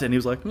dropped it, and he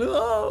was like,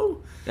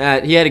 "No."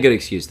 He had a good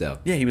excuse though.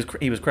 Yeah, he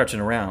was crutching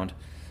around.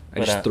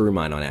 I just threw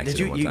mine on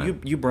accident one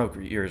time. You broke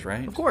yours,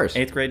 right? Of course.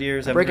 8th grade year,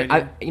 7th grade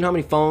year? You know how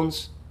many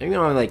phones? You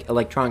know how many like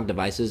electronic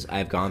devices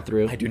I've gone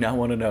through? I do not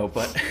want to know,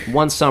 but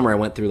one summer I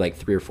went through like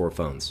 3 or 4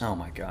 phones. Oh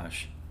my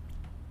gosh.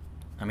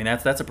 I mean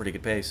that's a pretty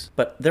good pace.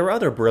 But there were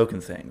other broken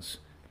things.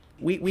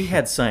 We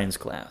had science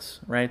class,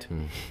 right?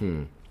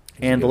 Mm-hmm.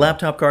 And the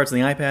laptop carts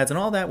and the iPads and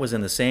all that was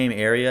in the same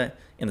area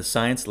in the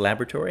science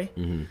laboratory.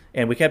 Mm-hmm.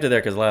 And we kept it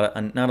there because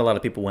not a lot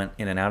of people went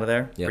in and out of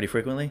there pretty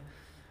frequently.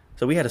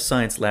 So we had a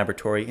science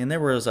laboratory, and there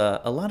was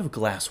a lot of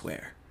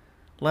glassware,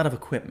 a lot of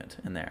equipment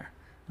in there,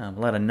 a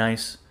lot of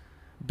nice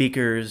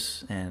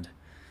beakers and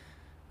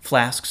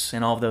flasks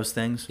and all of those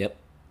things. Yep.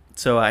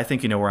 So I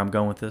think you know where I'm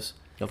going with this.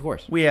 Of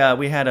course. We had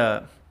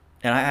and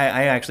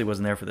I actually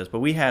wasn't there for this, but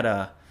we had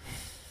a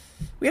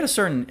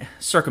certain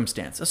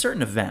circumstance, a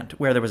certain event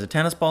where there was a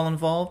tennis ball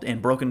involved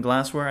and broken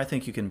glassware. I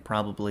think you can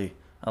probably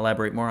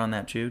elaborate more on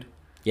that, Jude.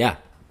 Yeah,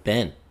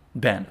 Ben,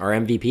 our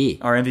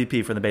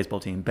MVP for the baseball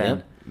team, Ben.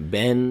 Yep.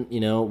 Ben,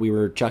 we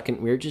were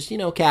just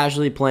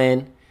casually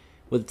playing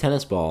with a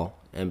tennis ball,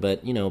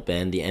 but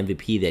Ben, the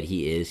MVP that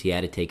he is, he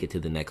had to take it to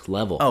the next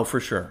level. Oh, for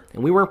sure.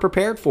 And we weren't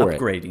prepared for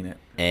Upgrading it.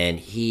 And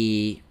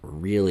he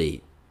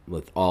really,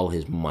 with all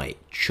his might,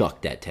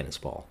 chucked that tennis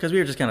ball. Because we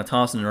were just kind of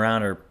tossing it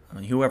around, or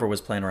whoever was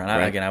playing around.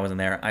 Right. Again, I wasn't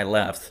there. I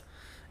left.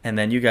 And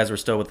then you guys were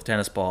still with the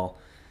tennis ball.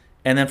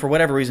 And then for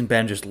whatever reason,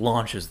 Ben just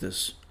launches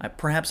this,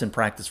 perhaps in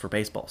practice for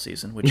baseball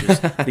season, which is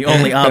the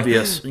only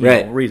obvious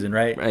reason,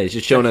 right? Right, he's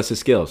just showing us his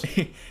skills.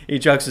 He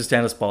chucks his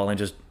tennis ball and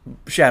just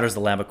shatters the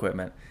lab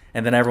equipment.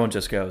 And then everyone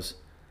just goes,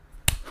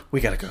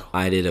 "We gotta go."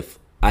 I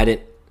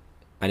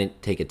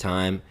didn't take a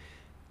time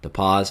to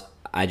pause.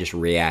 I just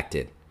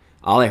reacted.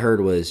 All I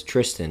heard was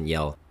Tristan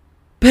yell,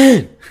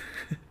 "Ben!"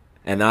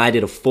 And I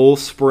did a full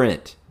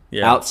sprint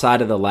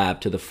outside of the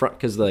lab to the front,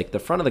 because the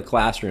front of the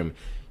classroom,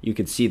 you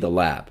could see the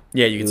lab.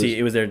 Yeah, you could see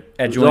it was their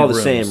adjoining all the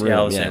rooms. same room. Yeah,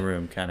 all the same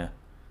room, kind of.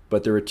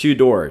 But there were 2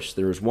 doors.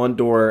 There was one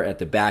door at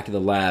the back of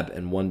the lab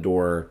and one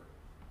door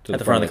to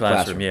the front of the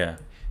classroom. Yeah.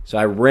 So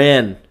I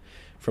ran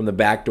from the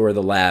back door of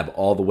the lab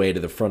all the way to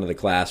the front of the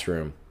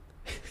classroom.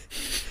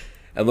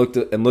 I looked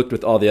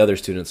with all the other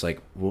students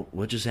like,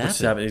 what just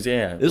happened?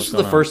 Yeah, this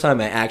was the first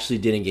time I actually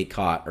didn't get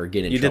caught or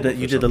get in trouble.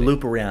 You did the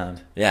loop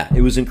around. Yeah,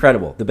 it was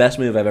incredible. The best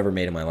move I've ever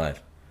made in my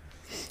life.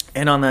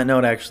 And on that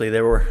note, actually,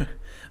 there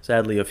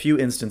sadly, a few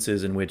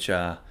instances in which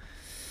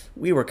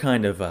we were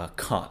kind of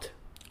caught.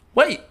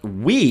 Wait,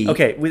 we?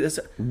 Okay,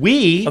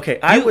 We? Okay,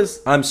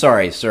 I'm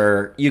sorry,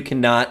 sir. You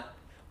cannot.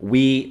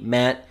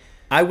 Matt.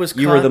 I was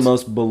caught. You were the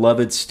most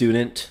beloved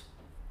student.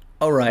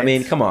 All right. I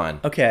mean, come on.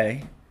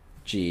 Okay.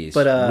 Jeez.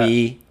 But,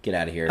 get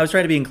out of here. I was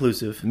trying to be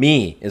inclusive.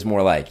 Me is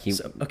more like.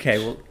 Okay,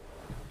 well,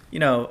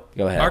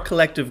 Go ahead. our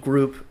collective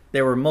group,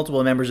 there were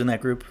multiple members in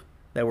that group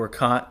that were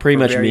caught. Pretty for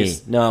much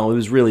various... me. No, it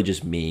was really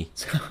just me.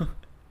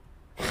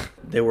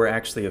 There were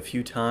actually a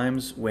few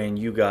times when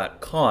you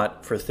got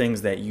caught for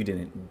things that you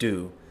didn't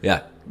do.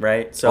 Yeah.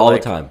 Right? So all the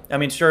time. I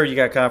mean, sure, you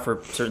got caught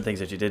for certain things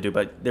that you did do,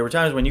 but there were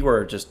times when you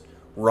were just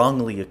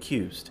wrongly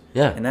accused.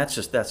 Yeah. And that's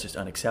just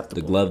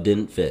unacceptable. The glove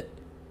didn't fit.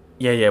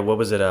 Yeah. What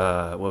was it?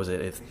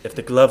 If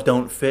the glove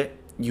don't fit,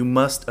 you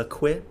must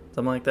acquit.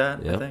 Something like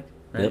that, Yep. I think.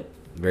 Right? Yep.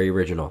 Very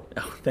original.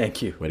 Oh,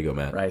 thank you. Way to go,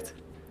 Matt. Right.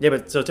 Yeah,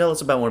 but so tell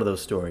us about one of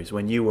those stories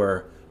when you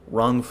were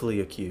wrongfully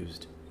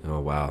accused. Oh,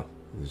 wow.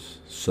 There's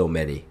so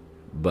many.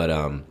 But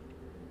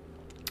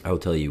I will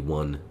tell you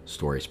one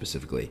story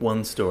specifically.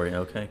 One story,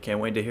 okay. Can't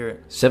wait to hear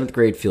it. 7th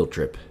grade field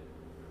trip.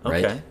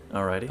 Right? Okay,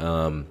 alrighty.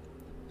 So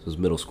it was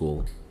middle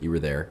school. You were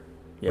there.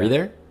 Yeah. Were you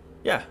there?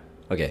 Yeah.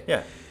 Okay.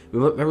 Yeah.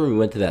 Remember we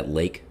went to that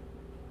lake?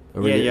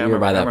 Yeah, You were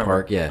by that I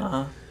park? Yeah.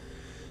 Uh-huh.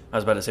 I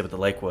was about to say what the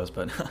lake was,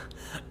 but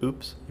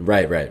oops.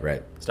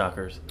 Right.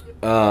 Stalkers.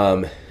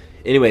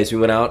 Anyways, we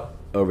went out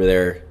over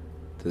there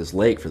to this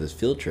lake for this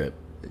field trip.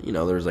 You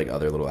know, there was like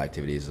other little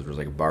activities. There was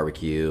like a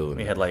barbecue. And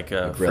We had like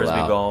a grill frisbee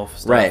out. golf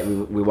stuff. Right.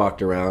 We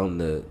walked around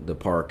the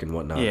park and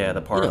whatnot. Yeah, the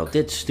and, park, You know,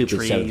 did stupid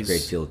trees, 7th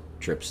grade field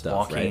trip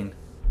stuff, walking, right?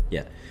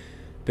 Yeah.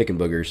 Picking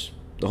boogers.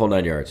 The whole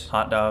 9 yards.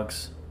 hot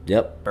dogs,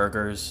 Yep.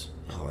 burgers,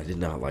 Oh, I did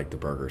not like the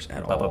burgers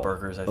at all. Bubba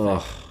Burgers, I think.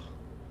 Ugh.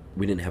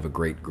 We didn't have a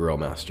great grill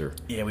master.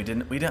 Yeah, we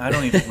didn't. I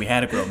don't even think we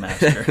had a grill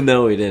master.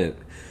 No, we didn't.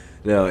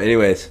 No,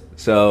 anyways,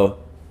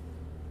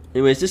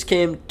 this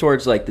came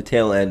towards like the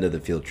tail end of the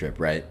field trip,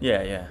 right?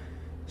 Yeah.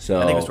 So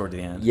I think it was toward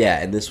the end. Yeah,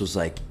 and this was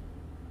like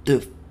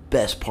the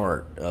best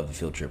part of the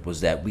field trip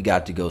was that we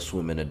got to go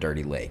swim in a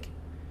dirty lake.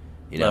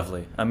 You know?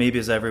 Lovely.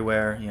 Amoebas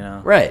everywhere, you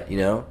know. Right, you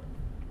know.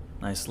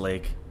 Nice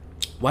lake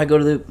Why go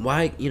to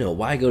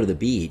the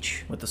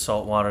beach? with the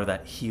salt water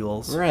that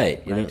heals.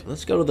 Right, you know.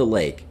 Let's go to the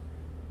lake.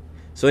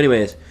 So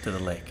anyways, To the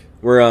lake.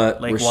 we're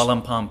Lake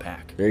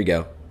Wallenpompak. There you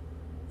go.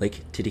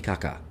 Lake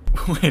Titicaca.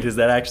 Wait, is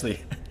that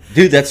actually...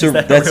 Dude, that's that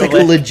a that's real like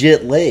a lake?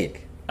 legit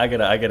lake. I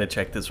gotta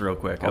check this real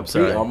quick. I'm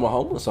sorry. I'm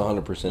almost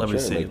 100% sure Let me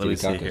see. Lake Let me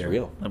see Titicaca is here.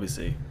 real. Let me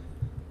see.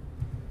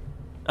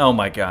 Oh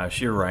my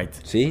gosh, you're right.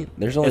 See,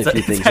 there's only a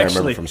few things I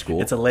remember from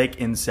school. It's a lake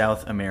in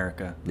South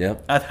America.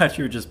 Yep, I thought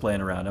you were just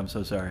playing around. I'm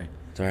so sorry.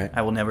 it's all right.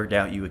 I will never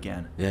doubt you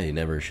again. Yeah, you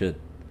never should.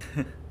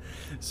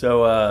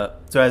 So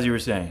as you were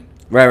saying,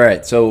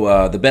 Right.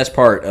 So the best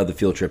part of the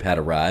field trip had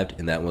arrived,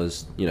 and that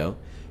was,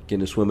 getting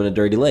to swim in a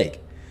dirty lake.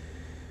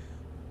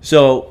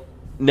 So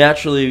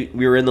naturally,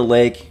 we were in the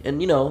lake, and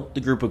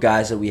the group of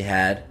guys that we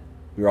had,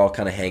 we were all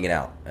kind of hanging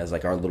out as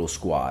like our little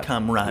squad.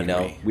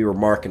 Camaraderie. We were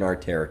marking our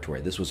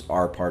territory. This was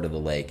our part of the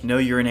lake. no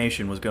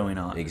urination was going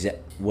on.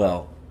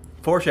 Well,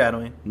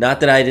 Foreshadowing. not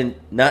that I didn't.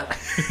 Not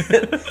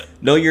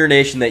no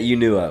urination that you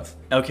knew of.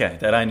 Okay,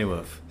 that I knew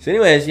of. So,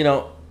 anyways,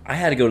 I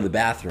had to go to the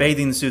bathroom.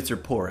 Bathing suits are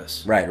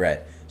porous.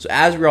 Right. So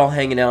as we were all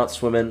hanging out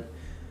swimming,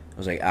 I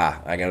was like, I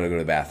gotta go to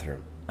the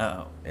bathroom.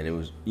 Uh-oh. And it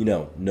was,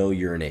 no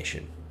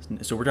urination.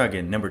 So we're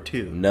talking number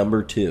 2.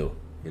 Number 2,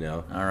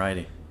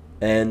 Alrighty.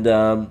 And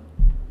I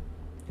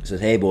said,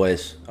 hey,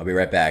 boys, I'll be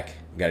right back.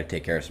 Got to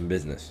take care of some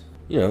business.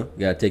 Got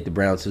to take the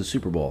Browns to the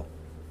Super Bowl.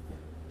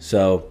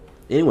 So,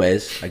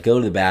 anyways, I go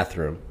to the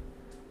bathroom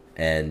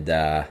and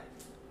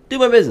do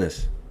my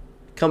business.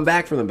 Come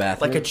back from the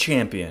bathroom. Like a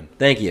champion.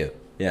 Thank you.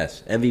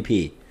 Yes,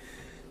 MVP.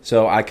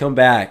 So I come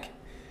back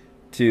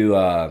to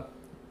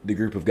the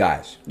group of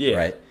guys. Yeah.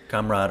 Right?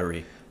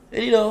 Camaraderie.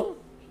 And,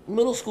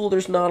 middle school,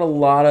 there's not a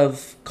lot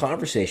of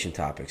conversation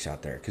topics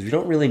out there because we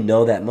don't really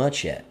know that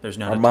much yet. There's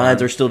not Our a minds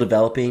ton. are still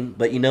developing,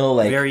 but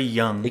like Very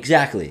young.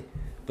 Exactly.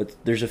 But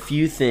there's a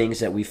few things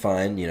that we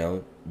find,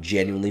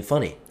 genuinely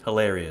funny.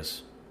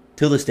 Hilarious.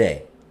 Till this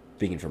day,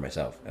 speaking for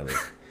myself, at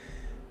least.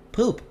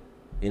 Poop.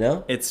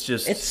 It's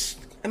just...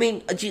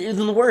 Even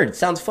the word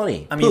sounds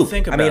funny. I mean, Poop.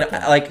 think about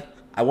that.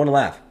 I want to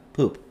laugh.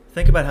 Poop.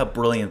 Think about how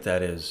brilliant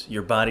that is.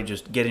 Your body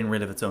just getting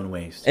rid of its own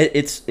waste.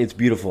 It's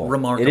beautiful.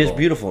 Remarkable. It is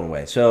beautiful in a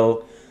way.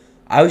 So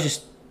I was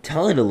just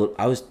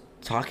I was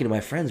talking to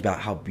my friends about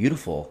how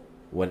beautiful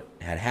what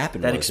had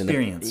happened That was.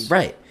 experience.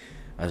 Right.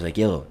 I was like,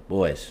 yo,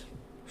 boys,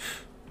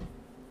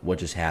 what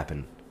just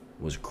happened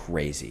was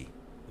crazy.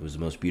 It was the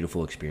most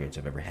beautiful experience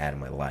I've ever had in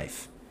my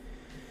life.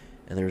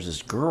 And there was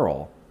this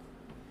girl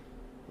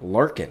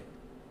lurking,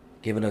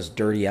 giving us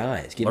dirty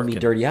eyes, giving me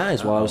dirty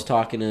eyes while I was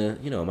talking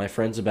to, my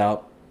friends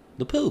about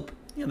the poop.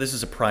 Yeah, this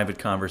is a private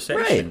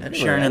conversation. Right.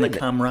 Sharing in the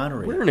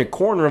camaraderie. We're in a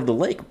corner of the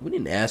lake. We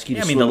didn't ask you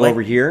to swim the lake,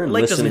 over here and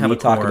lake listen doesn't to have me a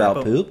talk corner,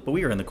 about poop. But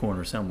we were in the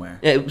corner somewhere.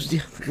 Yeah,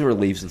 there were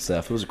leaves and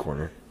stuff. It was a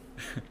corner.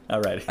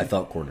 All right. I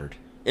felt cornered.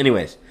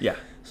 Anyways. Yeah.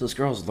 So this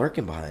girl's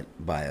lurking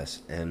by us,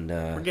 and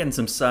We're getting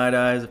some side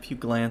eyes, a few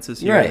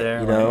glances here right, or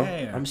there. you know, like,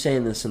 hey, I'm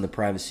saying this in the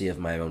privacy of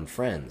my own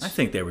friends. I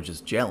think they were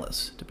just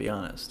jealous, to be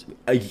honest.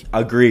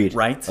 Agreed.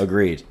 Right?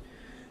 Agreed.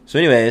 So,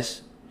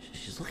 anyways,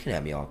 she's looking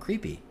at me all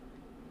creepy.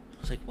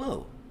 I was like,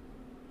 "Whoa,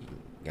 you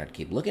got to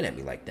keep looking at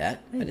me like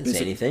that." I didn't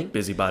say anything.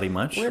 Busybody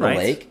much, We're in right? a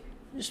lake.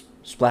 Just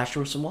splashed her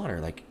with some water.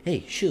 Like,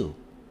 hey, shoo,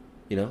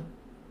 you know.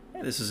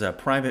 Hey, this is a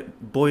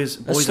private boys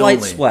A slight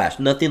only. splash.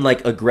 Nothing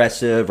like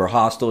aggressive or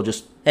hostile.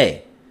 Just,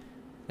 hey,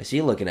 I see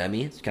you looking at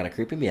me. It's kind of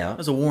creeping me out. That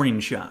was a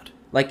warning shot.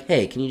 Like,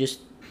 hey, can you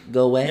just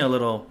go away? A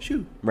little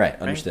shoo. Right,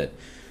 understood.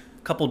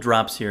 Couple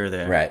drops here or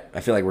there. Right.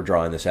 I feel like we're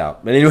drawing this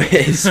out. But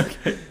anyways,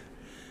 Okay.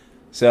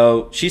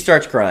 So she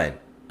starts crying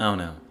Oh,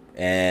 no.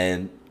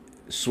 and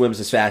swims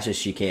as fast as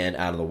she can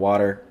out of the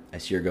water. I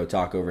see her go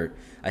talk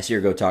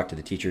to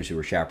the teachers who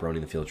were chaperoning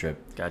the field trip.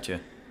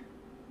 Gotcha.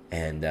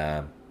 And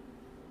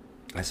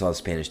I saw the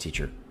Spanish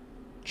teacher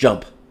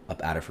jump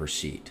up out of her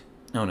seat,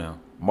 Oh, no.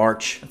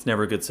 march That's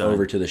never a good sign.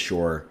 over to the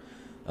shore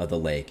of the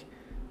lake.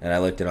 And I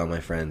looked at all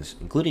my friends,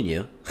 including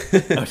you.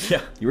 Oh,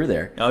 yeah. You were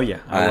there. Oh, yeah.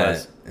 I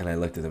was. And I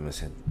looked at them and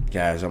said,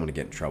 guys, I'm going to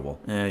get in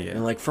trouble. Yeah. And they're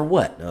like, for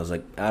what? And I was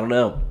like, I don't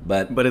know.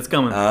 But It's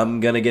coming. I'm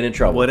going to get in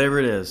trouble. Whatever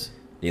it is.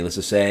 Needless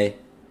to say,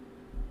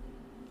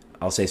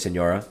 I'll say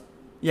senora.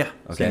 Yeah.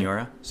 Okay?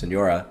 Senora.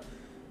 Senora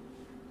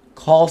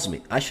calls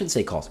me. I shouldn't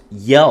say calls.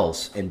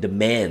 Yells and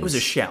demands. It was a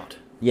shout.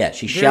 Yeah,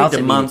 she Very shouts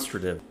at me.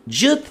 demonstrative.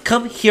 Jude,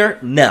 come here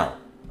now.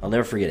 I'll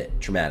never forget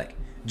it. Traumatic.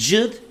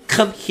 Jude,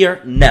 come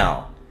here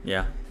now.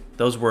 Yeah.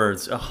 Those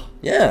words. Oh,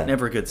 Yeah.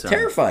 never a good sign.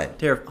 Terrifying.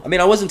 Terrifying. I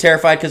mean, I wasn't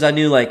terrified because I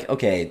knew, like,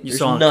 okay, there's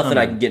saw it nothing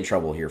I coming. can get in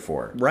trouble here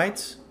for. Right?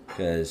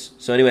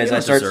 So anyways, You I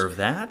don't start... deserve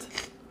that.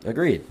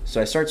 Agreed.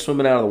 So I start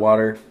swimming out of the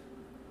water.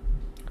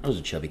 I was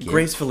a chubby kid.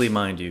 Gracefully,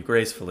 mind you.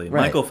 Gracefully.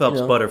 Right, Michael Phelps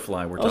you know,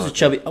 butterfly, we're I was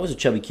talking. a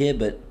chubby kid,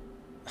 but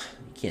you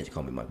can't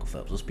call me Michael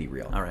Phelps. Let's be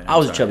real. All right, I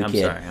was a sorry, chubby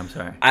kid. I'm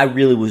sorry. I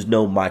really was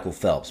no Michael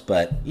Phelps,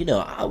 but you know,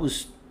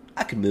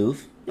 I could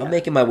move. Yeah. I'm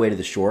making my way to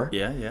the shore.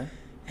 Yeah.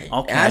 And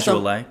All as I'm-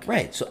 casual-like.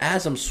 Right. So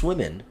as I'm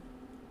swimming,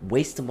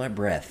 wasting my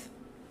breath,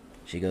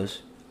 she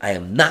goes, "I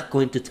am not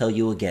going to tell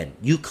you again.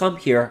 You come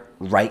here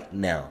right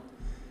now."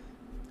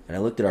 And I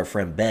looked at our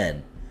friend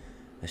Ben.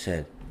 I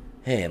said,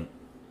 "Hey, I'm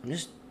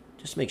just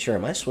make sure.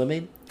 Am I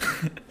swimming?"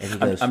 And he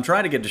goes, I'm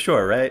trying to get to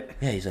shore, right?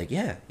 "Yeah." He's like,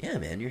 "Yeah,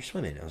 man, you're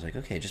swimming." I was like,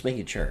 "Okay, just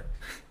making sure."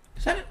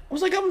 'Cause I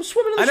was like, "I'm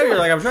swimming in the I know shore." you're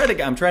like,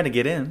 I'm trying to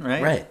get in,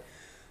 right? Right.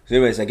 So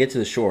anyways, I get to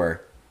the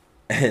shore,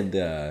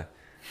 and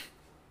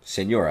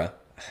Senora,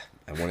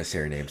 I want to say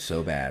her name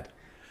so bad.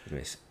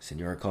 Anyways,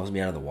 Senora calls me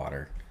out of the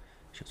water.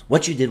 She goes,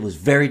 "What you did was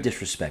very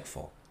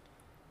disrespectful."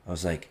 I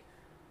was like,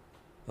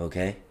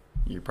 "Okay."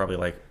 You're probably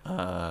like,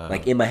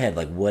 Like in my head,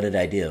 like, what did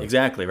I do?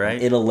 exactly,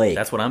 right? In a lake.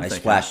 That's what I'm I thinking.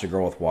 splashed a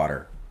girl with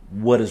water.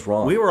 What is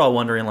wrong? We were all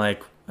wondering,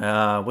 like,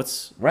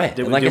 what's Right.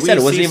 Did, And like did I said,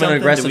 we it wasn't see even an something?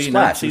 aggressive Did we not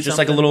splash. It see was just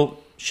like a something?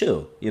 little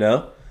shoo, you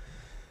know?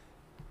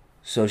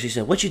 So she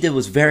said, "What you did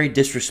was very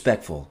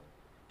disrespectful."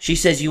 She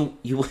says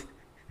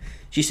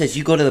she says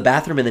you go to the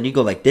bathroom and then you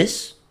go like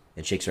this,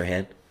 and shakes her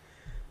hand.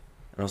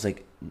 And I was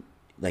like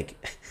I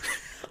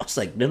was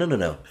like,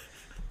 no.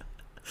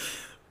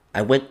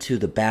 I went to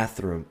the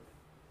bathroom.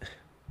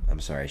 I'm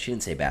sorry, she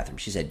didn't say bathroom.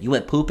 She said, "You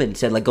went poop and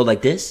said like go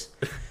like this?"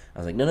 I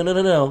was like,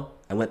 no.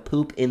 I went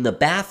poop in the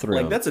bathroom.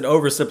 Like, that's an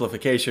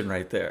oversimplification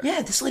right there.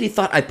 Yeah, this lady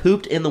thought I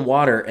pooped in the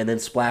water and then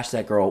splashed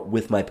that girl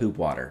with my poop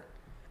water.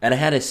 And I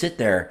had to sit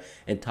there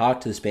and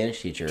talk to the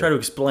Spanish teacher. Try to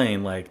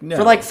explain, like, no.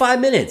 For like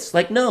 5 minutes.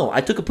 Like, no, I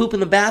took a poop in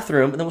the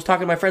bathroom and then was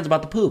talking to my friends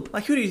about the poop.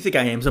 Like, who do you think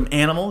I am? Some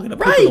animal gonna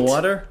poop Right. in the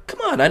water?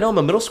 Come on, I know I'm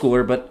a middle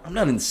schooler, but I'm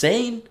not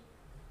insane.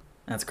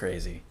 That's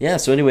crazy. Yeah,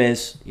 so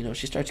anyways, you know,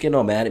 she starts getting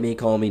all mad at me,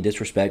 calling me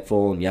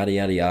disrespectful and yada,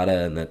 yada, yada.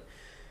 And that,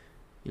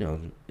 you know,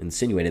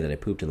 insinuating that I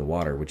pooped in the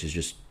water, which is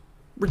just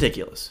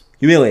Ridiculous.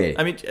 humiliating.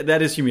 I mean,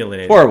 that is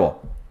humiliating.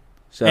 Horrible.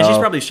 So, And she's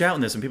probably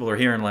shouting this, and people are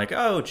hearing, like,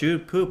 oh,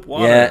 Jude, poop,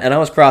 water. yeah, and I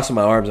was crossing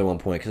my arms at one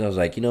point because I was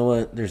like, you know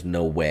what? There's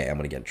no way I'm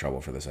going to get in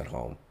trouble for this at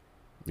home.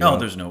 You No, know?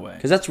 there's no way.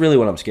 Because that's really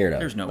what I'm scared of.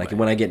 There's no like way.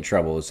 when I get in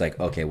trouble, it's like,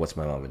 okay, what's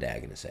my mom and dad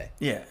going to say?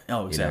 Yeah.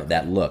 Oh, You exactly. know,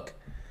 that look.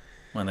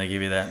 When they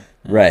give you that.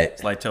 Right.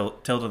 Slight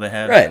tilt of the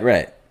head.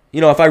 Right.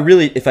 You know, if I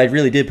really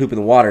did poop in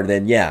the water,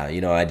 then yeah,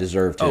 you know, I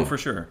deserve to. Oh, for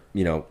sure.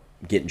 You know,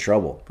 get in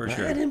trouble. For But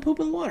sure. I didn't poop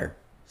in the water,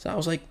 so I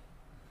was like,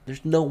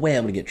 there's no way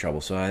I'm gonna get in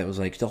trouble. So I was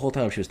like, the whole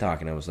time she was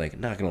talking, I was like,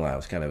 not gonna lie, I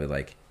was kind of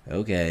like,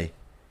 okay,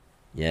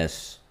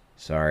 yes,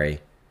 sorry,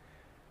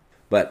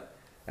 but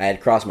I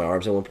had crossed my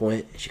arms at one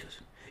point, and she goes,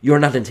 "You're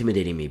not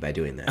intimidating me by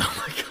doing that."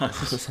 Oh, my I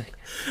gosh. was like,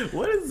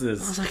 What is I this?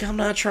 was like, I'm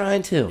not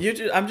trying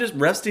to. I'm just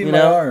resting You my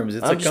know, arms.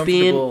 It's I'm a just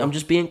comfortable... I'm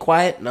just being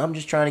quiet, and I'm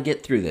just trying to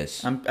get through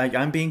this.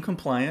 I'm being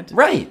compliant.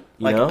 Right.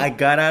 You Like, know? I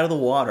got out of the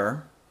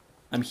water.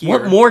 I'm here.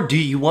 What more do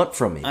you want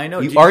from me? I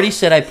know. You already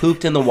said I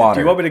pooped in the water.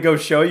 Do you want me to go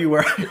show you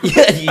where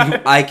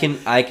Yeah, I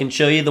can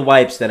show you the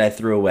wipes that I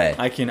threw away.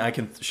 I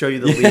can show you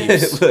the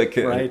leaves. Look,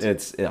 right? I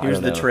Here's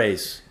don't the know.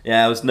 trace.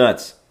 Yeah, it was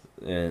nuts.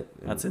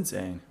 That's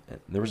insane.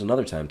 There was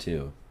another time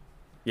too.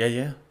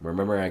 Yeah.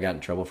 Remember I got in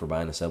trouble for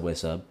buying a Subway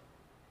sub?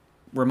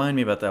 Remind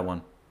me about that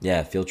one.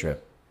 Yeah, field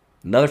trip.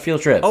 Another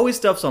field trip. Always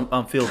stuff's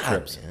on field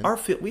trips. Man.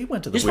 We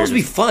went to the It's supposed to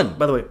be fun.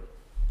 By the way,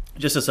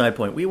 just a side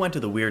point, we went to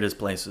the weirdest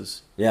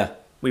places. Yeah.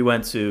 We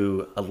went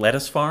to a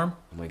lettuce farm.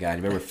 Oh my God!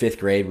 You remember 5th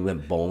grade? We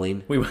went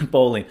bowling. We went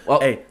bowling. Well,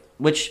 hey,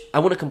 which I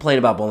want to complain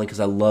about bowling because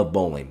I love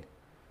bowling.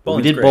 But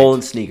we Bowling's did great. bowl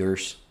in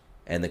sneakers,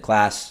 and the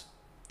class,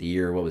 the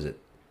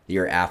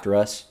year after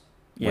us,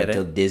 went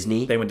to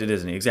Disney. They went to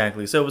Disney,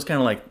 exactly. So it was kind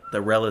of like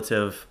the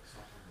relative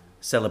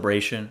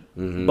celebration.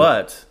 Mm-hmm.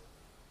 But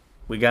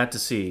we got to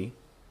see,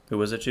 who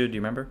was it, Jude? Do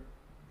you remember?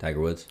 Tiger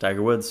Woods.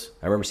 Tiger Woods.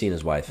 I remember seeing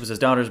his wife. It was his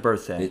daughter's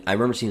birthday. I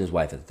remember seeing his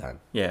wife at the time.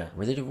 Yeah.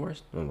 Were they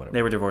divorced? Oh, whatever.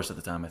 They were divorced at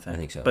the time, I think. I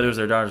think so. But it was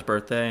their daughter's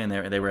birthday, and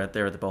they were at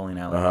the bowling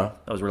alley. Uh-huh.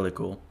 That was really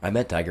cool. I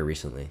met Tiger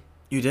recently.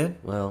 You did?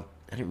 Well,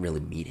 I didn't really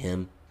meet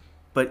him.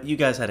 But you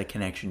guys had a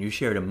connection. You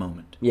shared a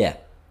moment. Yeah. It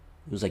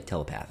was like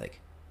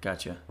telepathic.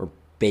 Gotcha. We're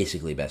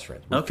basically best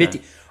friends. We're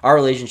Okay. Our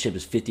relationship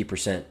is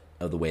 50%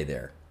 of the way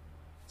there.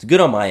 It's good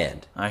on my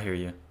end. I hear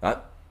you.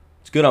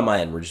 It's good on my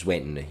end. We're just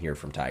waiting to hear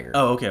from Tiger.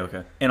 Oh,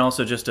 okay. And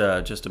also, just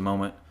a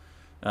moment.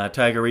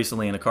 Tiger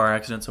recently in a car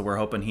accident, so we're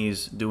hoping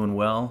he's doing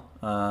well.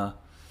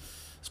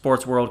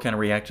 Sports World kind of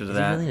reacted to Is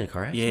he that. really in a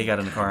car accident? Yeah, he got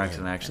in a car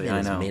accident, actually. that I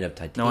is know. made of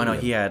No, I know.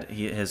 titanium. He had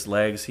his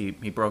legs. He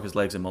broke his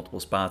legs in multiple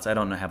spots. I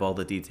don't have all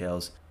the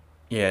details.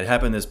 Yeah, it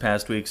happened this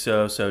past week.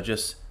 So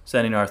just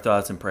sending our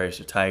thoughts and prayers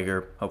to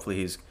Tiger. Hopefully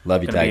he's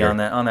Love you, gonna be Tiger.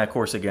 on that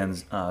course again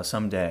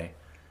someday.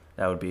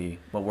 That would be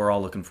what we're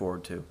all looking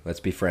forward to. Let's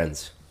be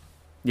friends.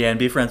 Yeah, and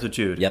be friends with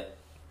Jude. Yep.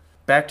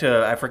 Back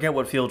to, I forget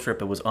what field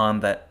trip it was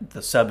on that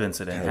the sub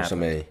incident There's so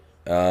happened.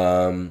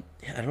 many.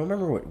 I don't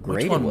remember what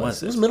grade one it was.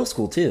 was It was it? middle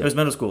school too. It was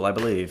middle school, I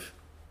believe.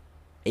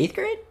 8th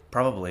grade?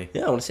 Probably.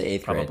 Yeah, I want to say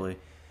 8th grade. Probably.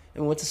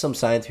 And we went to some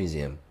science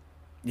museum.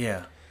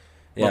 Yeah.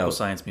 Yeah. Local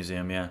science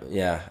museum, yeah.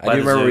 Yeah, By I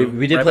do the remember zoo.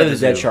 we did Right play by with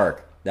the the dead zoo.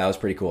 shark. That was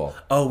pretty cool.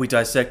 Oh, we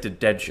dissected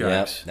dead Yeah,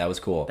 sharks. that was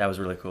cool. That was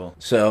really cool.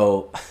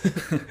 So,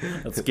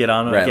 Let's get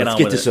on. right, get let's on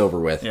get with this it. over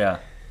with. Yeah.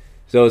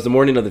 So it was the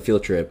morning of the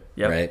field trip,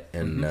 Yep. right?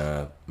 And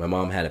my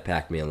mom had to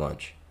pack me a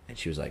lunch, and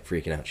she was like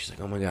freaking out. She's like,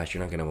 "Oh my gosh,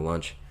 you're not gonna have a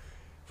lunch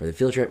for the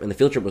field trip?" And the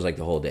field trip was like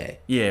the whole day.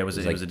 Yeah, it was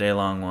like- a day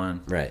long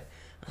one. Right.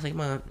 I was like,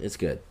 "Ma, it's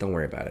good. Don't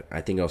worry about it. I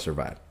think I'll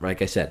survive."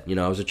 Like I said,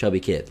 I was a chubby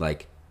kid.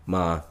 Like,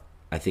 "Ma,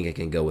 I think I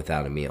can go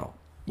without a meal.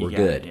 You We're got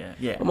good." it,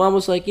 yeah. My mom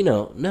was like,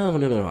 no.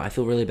 I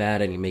feel really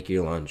bad. I can make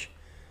you lunch.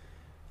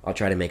 I'll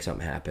try to make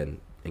something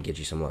happen and get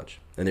you some lunch.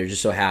 And she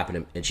just so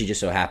happened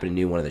to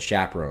knew one of the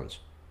chaperones,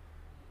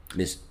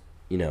 Miss,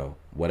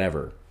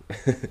 whatever,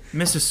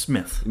 Mrs.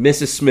 Smith.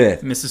 Mrs.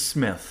 Smith. Mrs.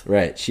 Smith.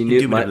 Right. She knew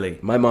Indubitably.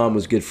 my mom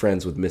was good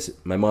friends with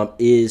my mom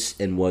is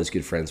and was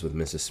good friends with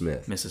Mrs.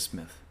 Smith. Mrs.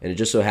 Smith. And it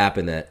just so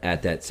happened that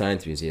at that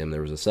science museum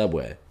there was a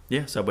Subway.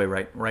 Yeah, Subway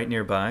right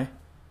nearby.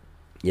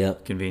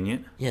 Yep.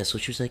 Convenient. Yeah, so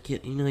she was like, you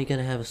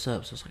gotta have a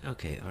sub. So I was like,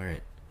 okay, all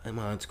right. My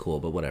mom's cool,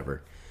 but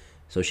whatever.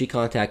 So she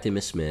contacted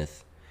Miss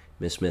Smith.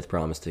 Miss Smith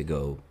promised to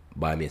go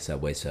buy me a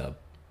Subway sub.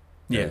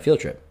 Yeah. On the field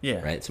trip.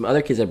 Yeah. Right. Some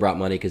other kids had brought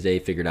money because they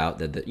figured out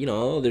that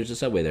there's a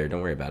Subway there.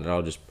 Don't worry about it.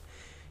 I'll just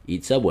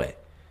eat Subway.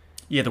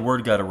 Yeah, the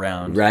word got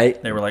around. Right.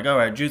 They were like, all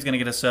right, Jude's going to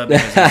get a sub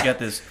because he's got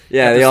this,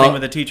 Yeah, got they this all- thing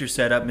with the teacher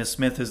set up. Miss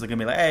Smith is going to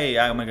be like, hey,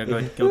 I'm going to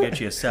go get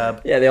you a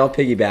sub. Yeah, they all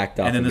piggybacked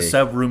off. And then of the me.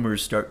 sub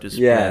rumors start to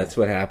spread. Yeah, that's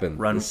what happened.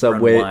 Run the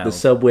wild.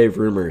 Subway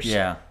rumors.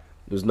 Yeah.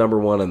 It was number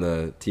one on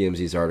the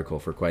TMZ's article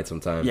for quite some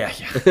time. Yeah.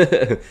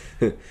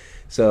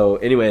 So,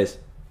 anyways,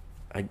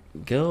 I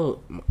go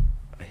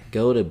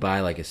to buy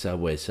like a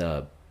Subway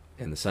sub,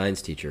 and the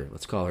science teacher,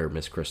 let's call her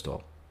Miss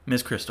Crystal.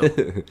 Miss Crystal.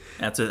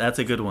 That's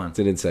a good one. It's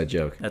an inside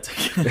joke. That's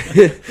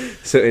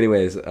So,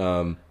 anyways,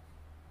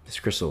 Miss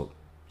Crystal,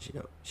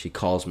 she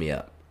calls me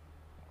up.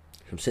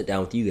 Come sit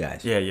down with you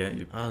guys. yeah.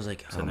 I was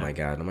like, oh Sitting my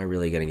there. God, am I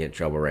really gonna get in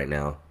trouble right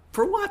now?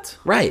 For what?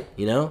 Right,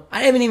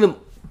 I haven't even,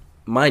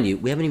 mind you,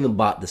 we haven't even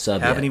bought the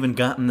sub Haven't yet. even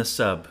gotten the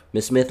sub.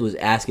 Miss Smith was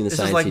asking the This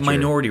science is like teacher.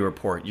 Minority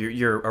Report.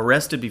 You're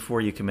arrested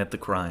before you commit the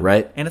crime.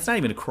 Right. And it's not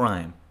even a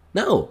crime.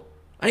 No,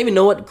 I didn't even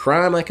know what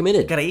crime I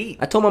committed. Gotta eat.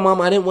 I told my mom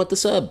I didn't want the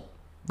sub.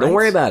 Don't Right?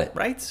 worry about it.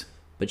 Right?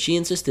 But she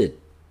insisted,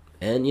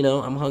 and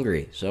I'm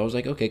hungry, so I was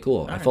like, okay,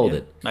 cool. I Alright,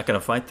 folded. yeah. Not gonna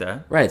fight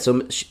that. Right. So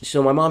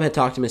my mom had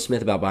talked to Miss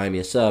Smith about buying me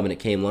a sub, and it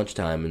came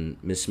lunchtime, and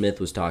Miss Smith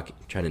was trying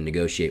to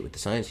negotiate with the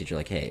science teacher,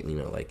 like, hey,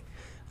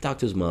 talk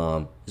to his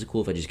mom. Is it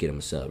cool if I just get him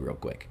a sub real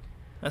quick?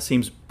 That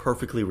seems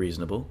perfectly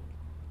reasonable.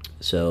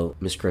 So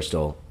Miss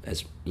Crystal,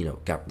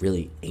 got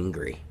really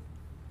angry.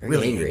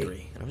 Really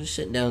angry. And I was just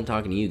sitting down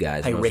talking to you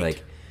guys, and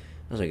Irate.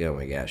 I was like, oh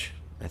my gosh,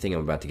 I think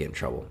I'm about to get in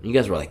trouble. And you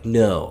guys were like,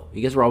 no.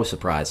 You guys were always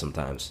surprised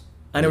sometimes.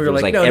 I know we It were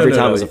was like, every no,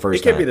 time no. was the first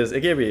It can't time. be this.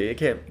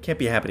 It can't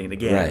be happening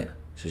again. Right.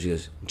 So she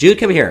goes, Jude,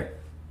 come here.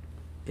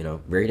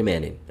 Very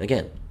demanding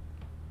again.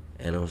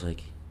 And I was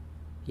like,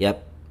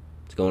 yep,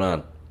 what's going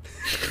on?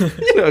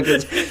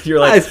 'Cause You're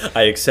like,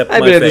 I accept my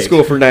I've been at fate. the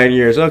school for 9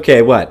 years.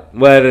 Okay, what?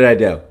 What did I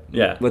do?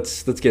 Yeah.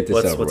 Let's get this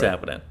over What's with.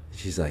 happening?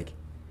 She's like,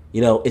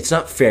 it's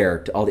not fair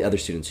to all the other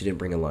students who didn't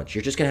bring a lunch.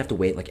 You're just going to have to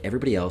wait like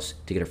everybody else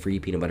to get a free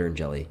peanut butter and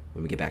jelly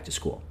when we get back to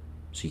school.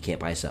 So you can't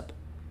buy us up.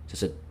 So I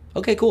said,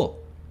 okay, cool.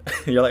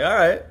 You're like, all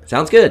right.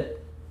 Sounds good.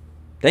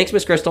 thanks,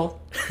 Miss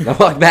Crystal. And I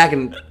walked back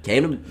and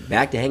came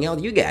back to hang out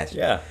with you guys.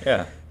 Yeah.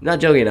 I'm not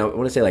joking. I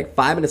want to say like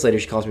 5 minutes later,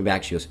 she calls me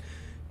back. She goes,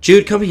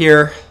 Jude, come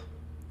here.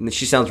 And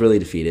she sounds really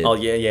defeated. Oh,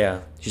 yeah.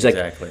 She's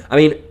exactly. Like, I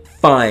mean,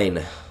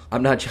 fine.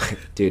 I'm not trying.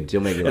 Dude,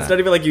 don't make me laugh. It's not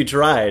even like you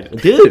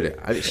tried. Dude.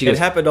 It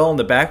happened all in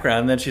the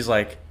background, and then she's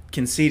like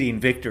conceding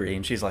victory,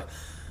 and she's like,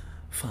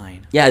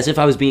 fine. Yeah, as if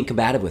I was being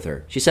combative with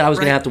her. She said I was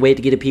going to have to wait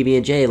to get a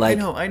PB&J. Like,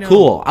 I know.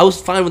 Cool. I was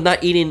fine with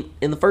not eating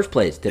in the first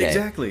place today.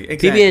 Exactly.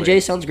 PB&J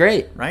sounds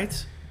great. Right?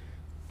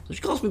 So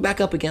she calls me back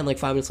up again like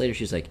 5 minutes later.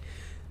 She's like,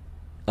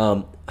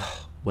 well,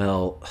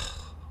 I'm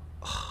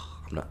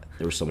not.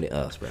 There were so many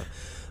uhs, bro.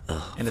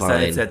 And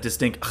fine. It's that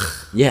distinct.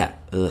 Yeah.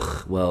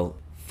 Well,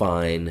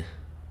 fine.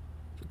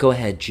 Go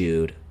ahead,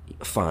 Jude.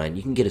 Fine.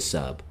 You can get a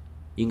sub.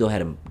 You can go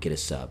ahead and get a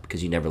sub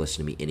because you never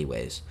listen to me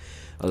anyways.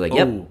 I was like,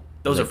 yep.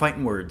 Those are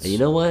fighting words. And you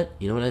know what?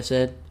 You know what I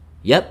said?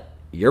 Yep.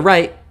 You're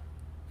right.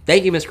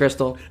 Thank you, Miss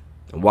Crystal.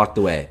 And walked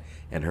away.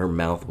 And her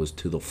mouth was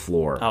to the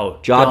floor. Oh,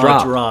 jaw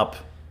drop.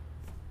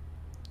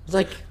 I was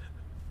like,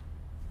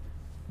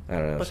 I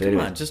don't know. But so come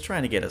anyway, on, just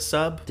trying to get a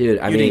sub. dude,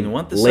 I mean,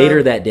 want the later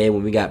sub? that day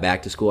when we got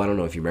back to school, I don't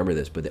know if you remember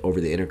this, but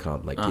over the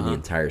intercom, like to the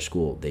entire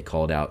school, they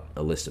called out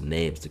a list of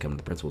names to come to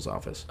the principal's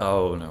office.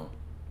 Oh no.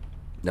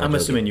 Not I'm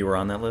joking. assuming you were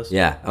on that list.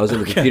 Yeah, I was in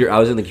the computer. I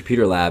was in the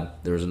computer lab.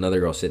 There was another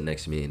girl sitting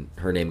next to me, and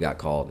her name got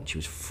called, and she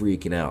was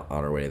freaking out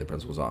on her way to the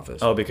principal's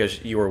office. Oh,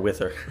 because you were with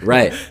her.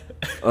 Right.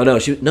 Oh no,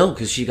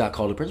 because she got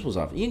called to the principal's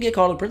office. You can get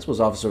called to the principal's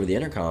office over the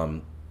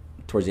intercom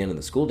towards the end of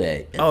the school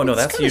day. Oh no,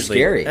 It's that's kinda usually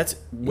scary. That's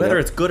whether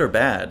it's good or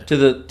bad. to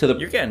the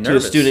You're getting to a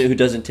nervous. student who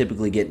doesn't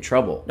typically get in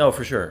trouble. No,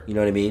 for sure. You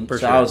know what I mean? For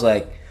so sure. I was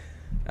like,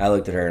 I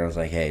looked at her and I was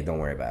like, hey, don't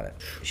worry about it.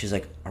 She's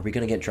like, are we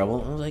gonna get in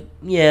trouble? I was like,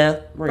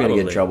 yeah, we're gonna get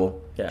in Probably.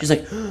 trouble. Yeah. She's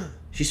like,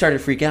 she started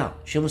to freak out.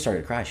 She almost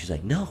started to cry. She's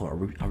like, no,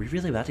 are we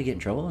really about to get in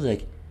trouble? I was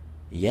like,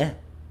 yeah.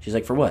 She's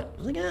like, for what?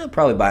 I was like,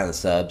 probably buying the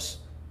subs.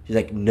 She's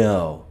like,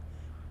 no.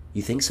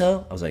 You think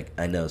so? I was like,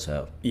 I know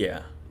so.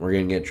 Yeah. We're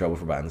going to get in trouble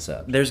for buying the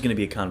subs. There's going to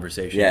be a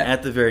conversation. Yeah.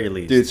 At the very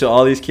least. Dude, so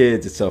all these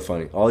kids, it's so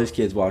funny. All these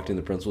kids walked in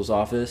the principal's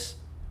office,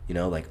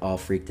 like all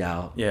freaked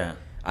out. Yeah.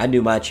 I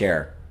knew my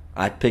chair.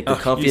 I picked the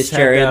You comfiest sat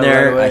chair in down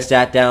there. right away? I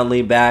sat down,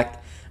 leaned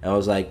back, and I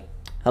was like,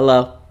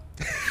 hello.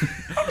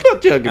 I'm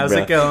joking, How's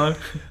bro. it going?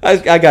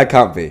 I got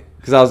comfy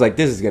because I was like,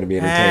 this is going to be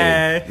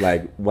entertaining. Hey.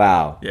 Like,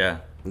 wow. Yeah.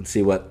 Let's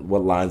see what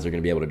lines they're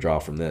going to be able to draw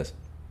from this.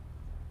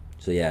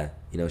 So, yeah,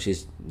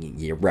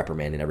 you're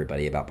reprimanding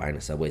everybody about buying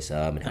a Subway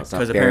sub and how it's not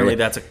fair. Because apparently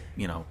that's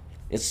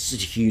It's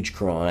such a huge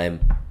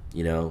crime,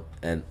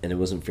 and it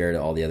wasn't fair to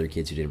all the other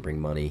kids who didn't bring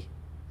money.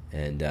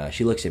 And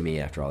she looks at me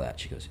after all that.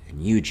 She goes,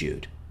 and you,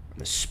 Jude,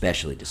 I'm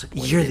especially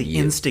disappointed You're in the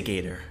you.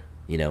 instigator.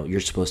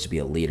 You're supposed to be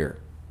a leader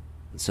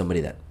and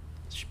somebody that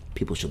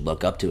people should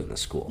look up to in the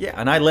school. Yeah,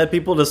 and I led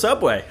people to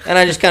Subway. And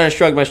I just kind of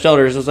shrugged my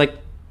shoulders. I was like,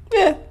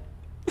 yeah.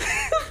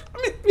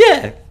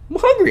 Yeah, I'm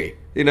hungry,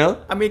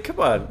 I mean, come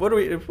on. What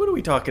are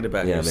we talking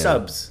about here? man.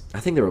 Subs. I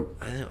think I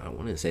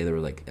want to say there were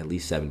like at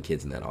least 7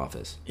 kids in that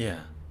office.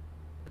 Yeah.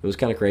 It was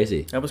kind of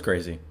crazy. That was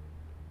crazy.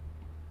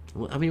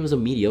 I mean, it was a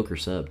mediocre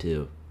sub,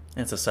 too.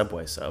 It's a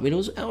Subway sub. I mean,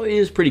 it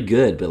was pretty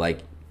good, but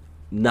like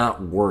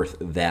not worth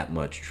that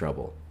much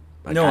trouble.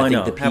 Like, no, I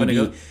know. The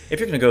PB, if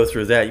you're going to go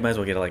through that, you might as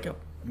well get like a,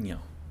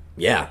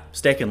 yeah,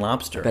 steak and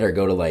lobster. better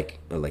go to like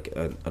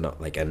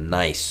a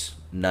nice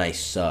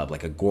sub,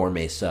 like a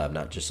gourmet sub,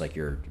 not just like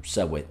your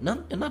Subway.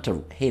 Not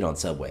to hate on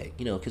Subway,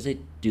 because they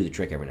do the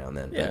trick every now and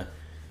then. Yeah.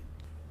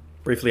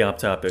 Briefly off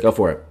topic. But go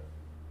for it.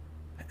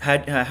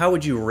 How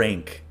would you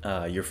rank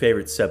your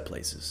favorite sub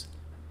places?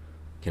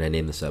 Can I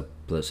name the sub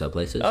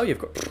places? Oh,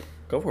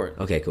 go for it.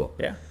 Okay, cool.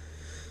 Yeah.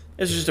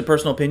 This is just a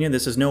personal opinion.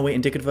 This is no way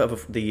indicative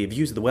of the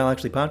views of the Well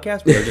Actually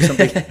podcast. But just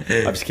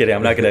something. I'm just kidding.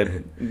 I'm not going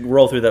to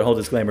roll through that whole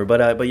disclaimer.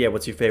 But yeah,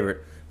 what's your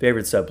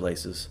favorite sub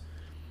places?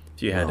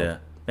 If you had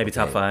maybe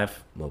top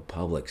 5. Well,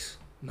 Publix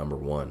number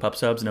 1. Pub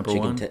subs number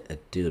 1.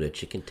 Dude, a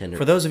chicken tender.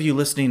 For those of you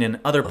listening in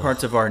other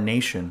parts of our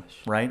nation,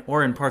 right,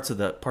 or in parts of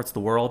the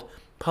world,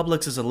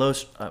 Publix is a low.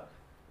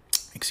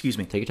 Excuse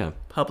me. Take your time.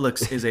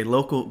 Publix is a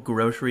local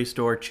grocery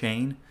store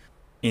chain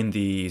in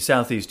the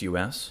southeast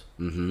U.S.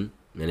 Mm-hmm.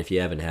 And if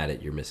you haven't had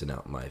it, you're missing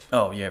out in life.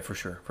 Oh, yeah, for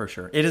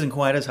sure. It isn't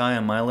quite as high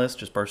on my list,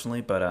 just personally,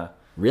 but...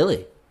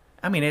 Really?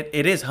 I mean,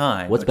 it is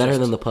high. What's better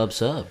than the pub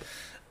sub?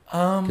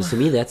 Because to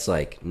me, that's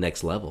like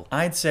next level.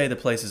 I'd say the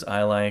places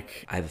I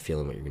like... I have a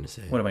feeling what you're going to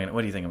say. What do you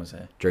think I'm going to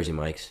say? Jersey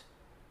Mike's.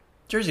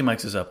 Jersey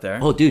Mike's is up there.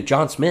 Oh, dude,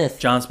 John Smith.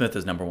 John Smith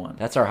is number 1.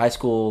 That's our high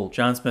school...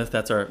 John Smith,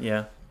 that's our...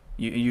 Yeah.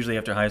 Usually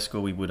after high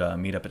school, we would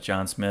meet up at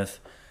John Smith.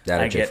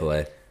 That or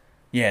Chick-fil-A.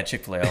 Yeah,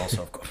 Chick-fil-A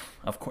also,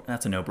 of course.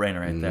 That's a no-brainer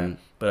right there.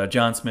 But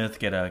John Smith,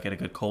 get a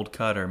good cold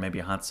cut or maybe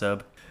a hot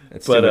sub.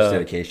 That's too much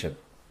dedication.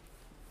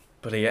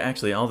 But yeah,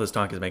 actually, all this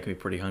talk is making me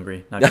pretty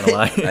hungry. Not gonna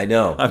lie. I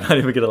know. I'm not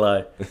even gonna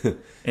lie.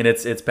 And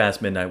it's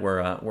past midnight.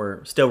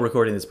 We're still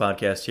recording this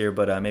podcast here,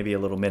 but maybe a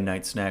little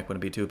midnight snack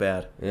wouldn't be too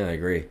bad. Yeah, I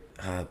agree.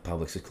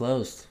 Publix is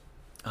closed.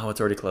 Oh, it's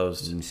already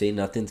closed. You see,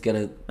 nothing's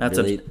gonna. That's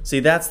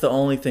the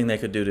only thing they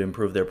could do to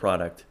improve their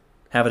product.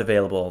 Have it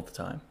available all the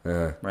time.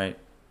 Right?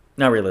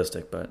 Not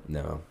realistic, but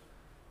no.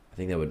 I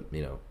think that would,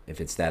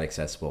 if it's that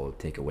accessible, it would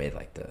take away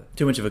like the...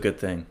 Too much of a good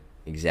thing.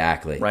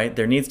 Exactly. Right?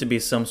 There needs to be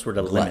some sort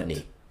of Gluttony.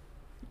 limit.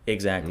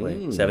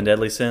 Exactly. 7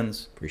 Deadly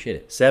Sins. Appreciate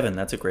it. 7,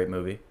 that's a great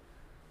movie.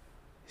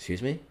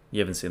 Excuse me? You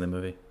haven't seen the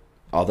movie.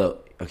 Although,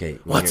 okay.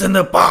 What's in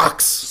the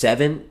box?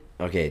 7,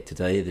 okay, to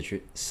tell you the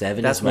truth,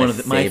 7 that's is my one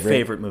of my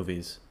favorite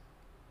movies.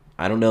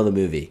 I don't know the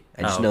movie.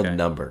 I just know the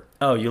number.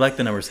 Oh, you like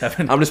the number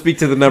 7? I'm going to speak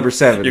to the number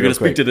 7. You're going to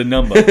speak to the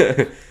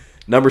number.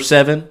 Number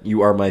 7,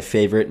 you are my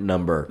favorite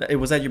number.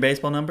 Was that your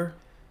baseball number?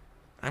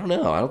 I don't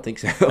know. I don't think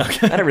so.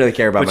 Okay. I don't really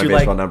care about my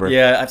baseball number.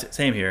 Yeah,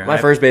 same here. My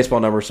first baseball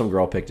number, some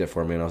girl picked it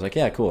for me, and I was like,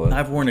 yeah, cool.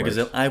 I've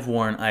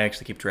worn I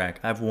actually keep track.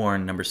 I've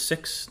worn number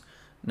 6,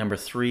 number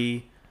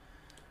 3,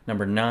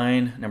 number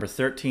 9, number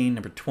 13,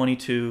 number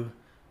 22,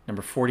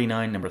 number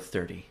 49, number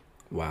 30.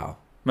 Wow.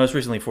 Most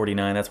recently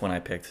 49. That's one I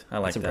picked. I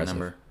like that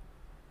number.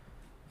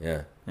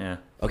 Yeah. Yeah.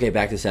 Okay,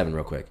 back to 7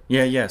 real quick.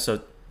 Yeah.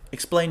 So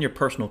explain your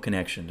personal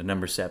connection to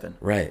number 7.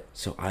 Right.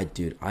 So I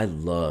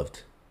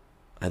loved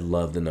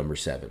the number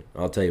 7.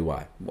 I'll tell you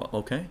why. Well,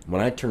 okay.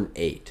 When I turned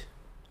 8,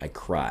 I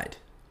cried.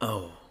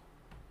 Oh.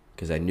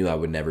 Because I knew I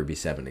would never be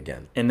 7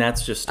 again. And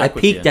that's just stuck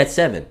with you. I peaked at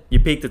 7. You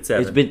peaked at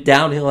 7. It's been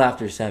downhill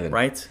after 7.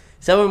 Right?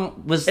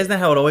 7 was... Isn't that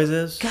how it always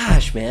is?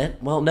 Gosh, man.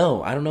 Well,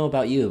 no. I don't know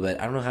about you,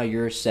 but I don't know how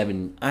your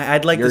 7...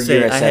 I'd like to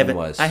say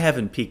I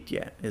haven't peaked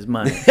yet, is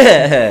mine.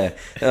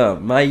 Oh,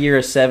 my year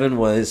of 7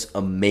 was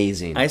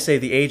amazing. I say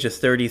the age of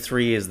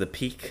 33 is the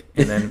peak,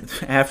 and then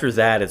after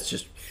that, it's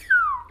just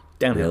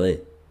downhill.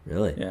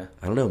 Really? Yeah.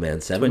 I don't know, man.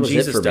 7 when was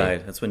Jesus it for died.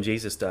 me. That's when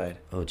Jesus died.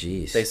 Oh,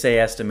 jeez. They say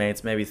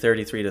estimates maybe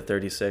 33 to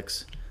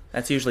 36.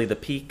 That's usually the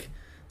peak.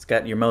 It's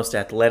got your most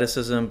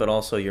athleticism, but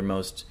also your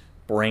most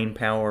brain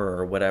power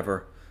or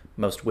whatever,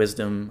 most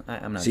wisdom.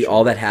 I'm not sure. See,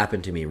 all that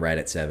happened to me right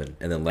at 7,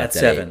 and then left at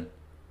 7. 8.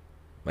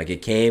 Like,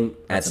 it came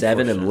at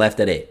 7 and left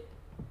at 8.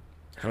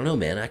 I don't know,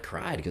 man. I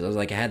cried because I was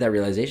like, I had that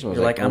realization. I was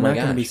like, I'm not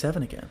going to be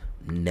 7 again.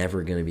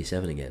 Never going to be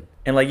 7 again.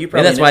 And like you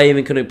probably... Maybe that's why I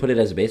even couldn't put it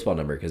as a baseball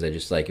number, because I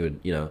just like, it would,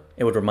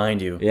 It would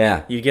remind you.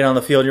 Yeah. You get on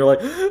the field and you're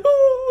like...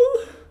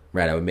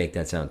 Right, I would make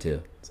that sound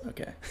too.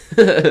 Okay.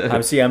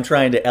 I'm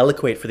trying to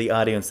eloquate for the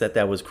audience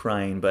that was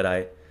crying, but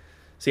I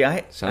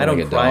don't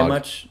like cry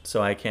much,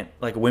 so I can't...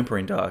 Like a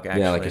whimpering dog,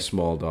 actually. Yeah, like a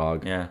small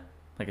dog. Yeah,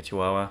 like a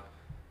chihuahua.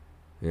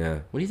 Yeah.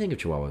 What do you think of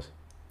chihuahuas?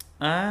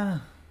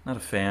 Not a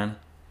fan.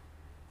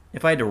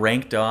 If I had to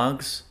rank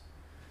dogs,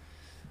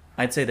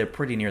 I'd say they're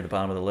pretty near the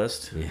bottom of the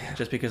list. Yeah.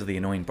 Just because of the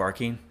annoying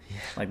barking. Yeah.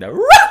 Like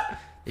that.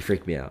 They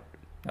freaked me out.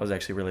 That was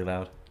actually really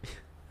loud.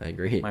 I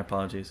agree. My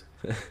apologies.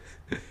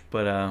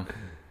 But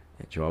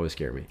chihuahuas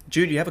scare me.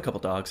 Jude, you have a couple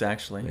dogs,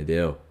 actually. I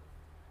do.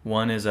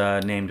 One is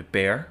named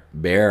Bear.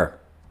 Bear.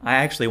 I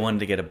actually wanted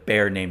to get a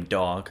bear named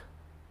Dog.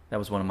 That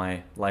was one of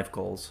my life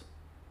goals.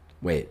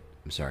 Wait,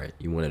 I'm sorry.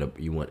 You want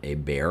a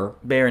bear?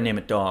 Bear and name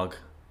it Dog.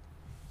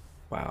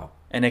 Wow.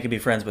 And they can be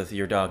friends with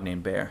your dog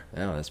named Bear.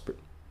 Oh, that's...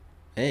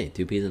 Hey,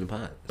 2 peas in a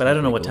pot. But I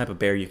don't know what type of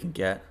bear you can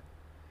get.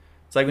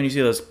 It's like when you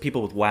see those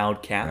people with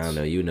wild cats. I don't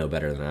know. You know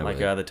better than I would.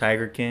 Like the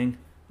Tiger King.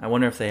 I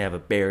wonder if they have a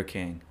Bear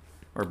King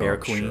or Bear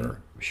Queen.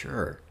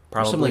 Sure.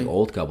 Probably. There's some like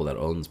old couple that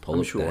owns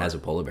that has a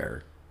polar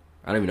bear.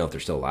 I don't even know if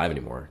they're still alive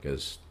anymore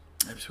because...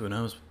 Who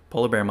knows?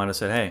 Polar bear might have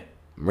said, hey,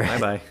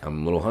 bye-bye.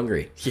 I'm a little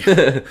hungry.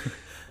 Yeah.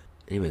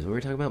 Anyways, what were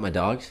we talking about? My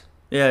dogs?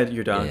 Yeah,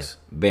 your dogs.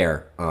 Yeah.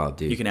 Bear. Oh,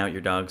 dude. You can out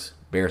your dogs.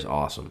 Bear's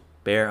awesome.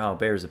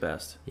 Bear's the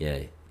best.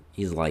 Yeah,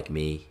 he's like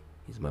me.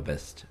 He's my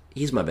best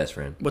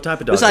friend. What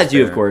type of dog Besides is you,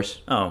 Bear? of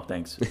course. Oh,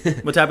 thanks.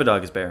 What type of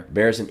dog is Bear?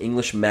 Bear's an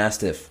English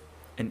Mastiff.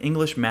 An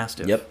English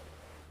Mastiff? Yep.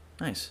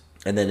 Nice.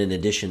 And then in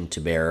addition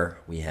to Bear,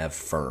 we have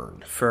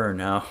Fern. Fern,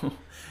 now.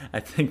 I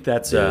think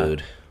that's...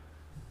 Dude.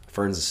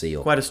 Fern's a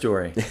seal. Quite a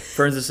story.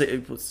 Fern's a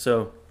seal.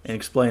 So, and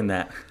explain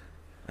that.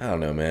 I don't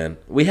know, man.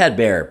 We had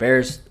Bear.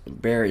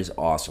 Bear is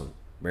awesome.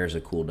 Bear's a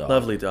cool dog.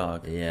 Lovely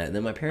dog. Yeah, and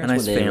then my parents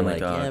one day were like,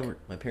 dog.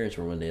 My parents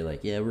were one day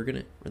like, yeah, we're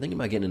thinking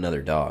about getting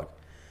another dog.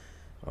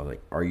 I was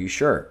like, are you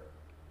sure?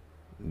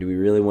 Do we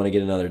really want to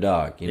get another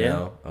dog? You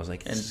know? I was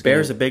like... And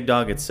Bear's a big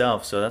dog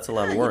itself, so that's a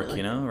lot of work,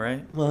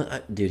 right?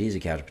 Well, dude, he's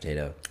a couch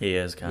potato. He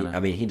is, kind of. I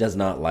mean, he does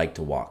not like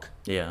to walk.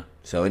 Yeah.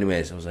 So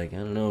anyways, I was like, I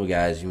don't know,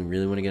 guys. You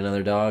really want to get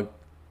another dog?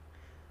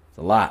 It's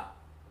a lot.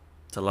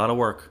 It's a lot of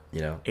work.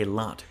 A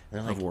lot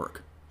of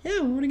work. Yeah,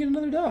 we want to get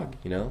another dog,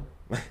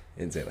 I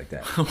didn't say it like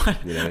that.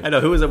 I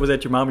know. Who was that? Was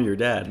that your mom or your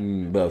dad?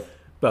 Both.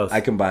 Both.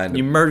 I combined them.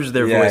 You merged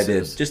their voices. Yeah, I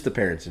did. Just the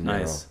parents in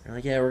general. Nice. They're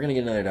like, yeah, we're going to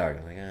get another dog.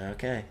 I'm like,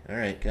 okay, all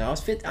right. I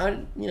was fit. I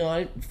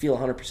didn't feel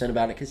 100%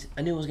 about it because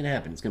I knew it was going to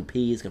happen. It's going to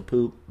pee, it's going to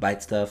poop,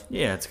 bite stuff.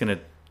 Yeah, it's going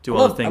to do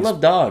all the things I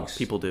love dogs.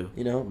 People do.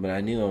 But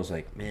I knew I was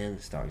like, man,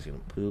 this dog's going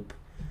to poop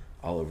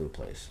all over the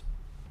place.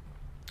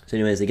 So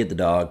anyways, they get the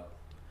dog.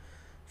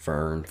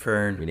 Fern.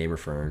 We name her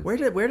Fern. Where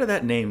did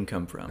that name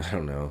come from? I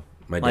don't know.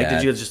 My dad. Like,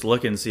 did you just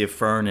look and see a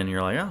fern and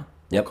you're like, oh,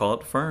 we'll call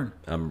it Fern?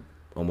 I'm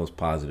almost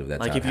positive that's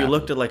like how if it you happened.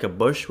 looked at like a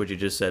bush, would you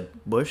just said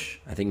bush?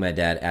 I think my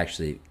dad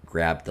actually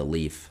grabbed the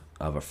leaf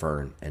of a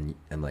fern and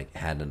like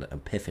had an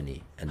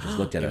epiphany and just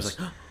looked at us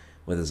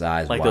with his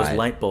eyes like wide. Those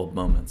light bulb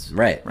moments.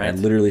 Right. I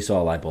literally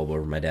saw a light bulb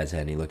over my dad's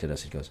head and he looked at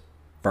us and he goes,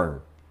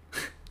 Fern.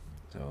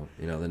 So,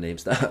 the name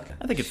stuck.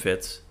 I think it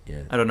fits.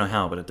 Yeah. I don't know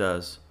how, but it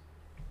does.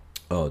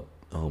 Oh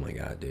my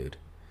God, dude.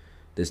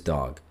 This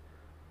dog.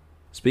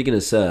 Speaking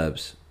of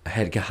subs, I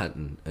had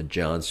gotten a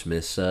John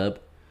Smith sub.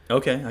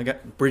 Okay, I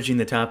got bridging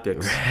the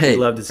topics. Right. I'd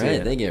love to see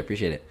it. Thank you, I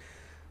appreciate it.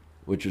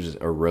 Which was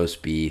a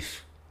roast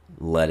beef,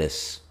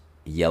 lettuce,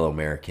 yellow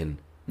American,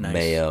 Nice.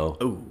 mayo,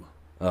 Ooh,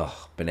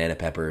 banana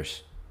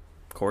peppers.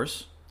 of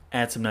course.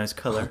 Add some nice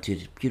Oh, color. dude,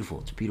 it's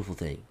beautiful. It's a beautiful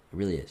thing. It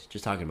really is.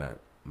 Just talking about it,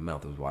 my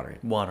mouth was watering.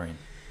 Watering.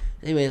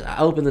 Anyways, I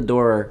opened the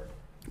door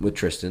with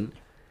Tristan.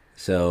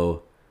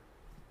 So,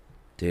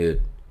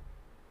 dude,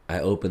 I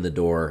opened the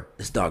door.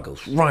 This dog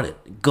goes running,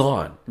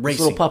 gone. This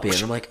Racing. little puppy.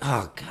 And I'm like,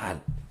 oh, God,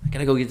 I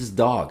gotta go get this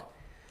dog.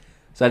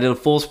 So I did a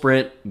full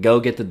sprint, go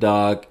get the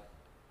dog,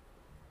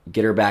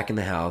 get her back in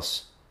the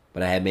house.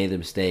 But I had made the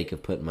mistake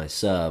of putting my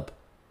sub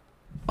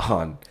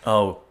on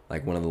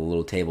like one of the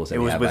little tables that It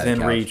we was have by the within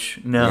couch. reach.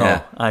 No,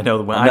 Yeah. I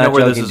know I'm where not this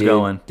joking, is dude.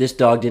 going. This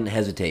dog didn't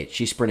hesitate.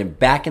 She sprinted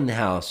back in the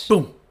house.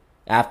 Boom.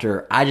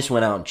 After I just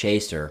went out and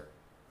chased her,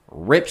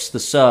 rips the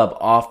sub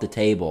off the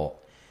table,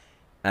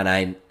 and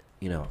I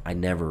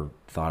never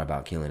thought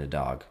about killing a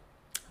dog.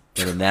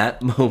 But in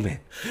that moment,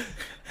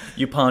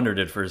 You pondered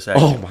it for a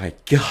second. oh my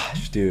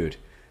gosh, dude.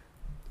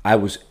 I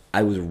was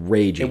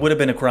raging. It would have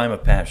been a crime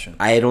of passion.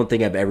 I don't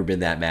think I've ever been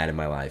that mad in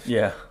my life.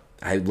 Yeah.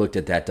 I looked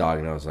at that dog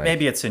and I was like,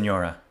 Maybe at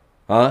Senora.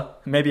 huh?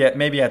 Maybe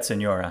at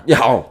Senora.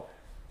 Yeah,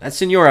 that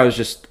senora was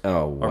just,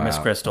 oh, wow. Or Miss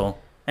Crystal.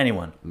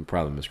 Anyone.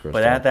 Probably Miss Crystal.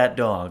 But at that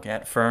dog,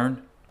 at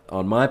Fern,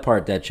 On my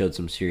part, that showed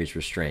some serious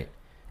restraint.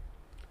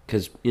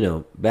 Because,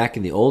 back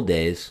in the old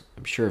days,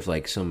 I'm sure if,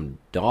 like, some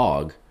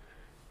dog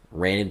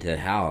ran into the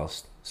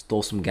house,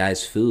 stole some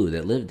guy's food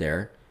that lived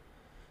there,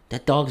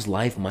 that dog's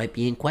life might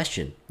be in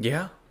question.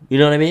 yeah, You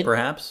know what I mean?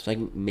 perhaps. It's like,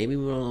 maybe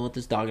we don't want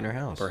this dog in our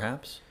house.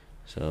 Perhaps.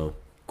 So,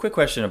 Quick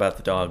question about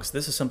the dogs.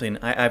 This is something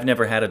I've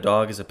never had a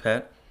dog as a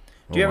pet.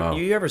 Do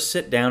you ever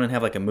sit down and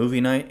have like a movie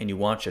night and you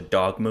watch a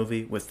dog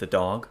movie with the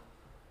dog?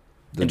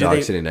 the And do dog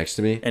they- sitting next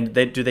to me, And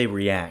do they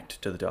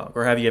react to the dog?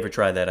 Or have you ever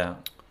tried that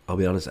out? I'll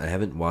be honest, I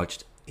haven't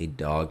watched a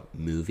dog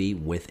movie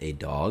with a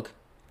dog.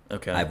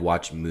 Okay. I've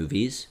watched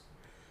movies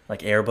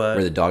Like Air Bud?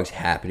 where the dogs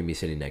happen to be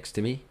sitting next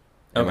to me.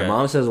 And Okay. my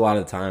mom says a lot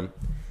of the time,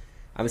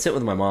 I've been sitting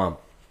with my mom,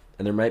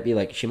 and there might be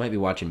like, she might be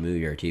watching a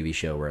movie or a TV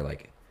show where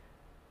like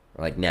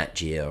Nat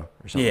Geo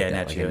or something Yeah, like that,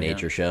 Nat like Geo, a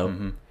nature yeah. show,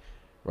 Mhm.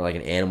 where like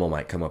an animal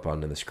might come up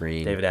onto the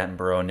screen. David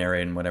Attenborough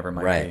narrating whatever it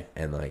might Right,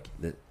 and like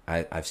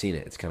I've seen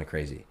it. It's kind of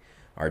crazy.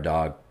 Our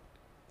dog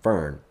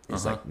Fern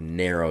is like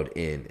narrowed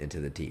into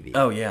the TV. be.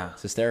 Oh, yeah.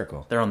 It's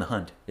hysterical. They're on the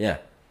hunt. Yeah.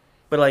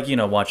 But like,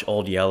 watch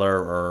Old Yeller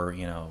or,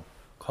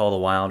 Call the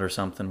Wild or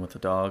something with the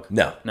dog.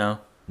 No, No?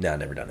 I've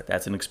never done it.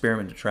 That's an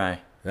experiment to try.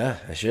 Yeah,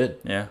 I should.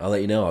 Yeah. I'll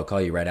let you know. I'll call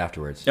you right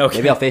afterwards. Okay.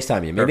 Maybe I'll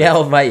FaceTime you. Maybe Perfect.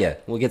 I'll invite you.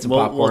 We'll get some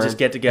popcorn. We'll just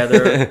get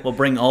together. We'll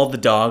bring all the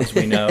dogs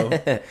we know,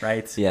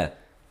 right? Yeah.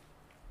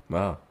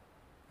 Wow.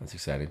 That's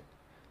exciting.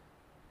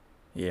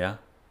 Yeah.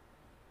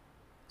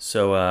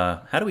 So,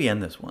 how do we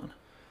end this one?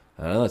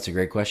 I don't know. That's a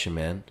great question,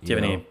 man. Do you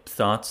have any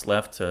thoughts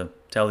left to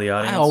tell the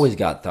audience? I always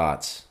got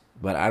thoughts,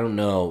 but I don't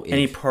know if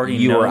Any parting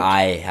you note, or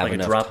I have like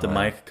enough a drop time. the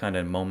mic kind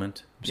of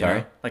moment.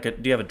 Sorry? Do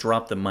you have a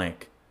drop the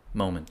mic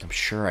moment I'm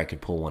sure I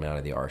could pull one out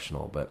of the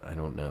arsenal, but I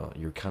don't know.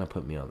 You're kind of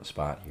putting me on the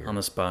spot here. on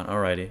the spot?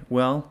 Alrighty.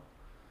 Well,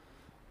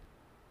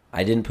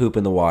 I didn't poop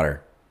in the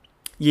water.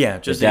 yeah,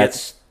 But just to get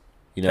that's,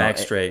 back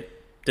straight.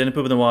 Didn't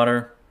poop in the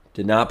water.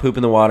 Did not poop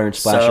in the water and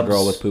splash a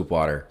girl Subs. with poop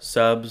water.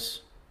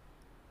 Subs.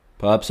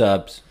 Pub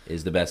subs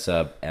is the best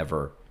sub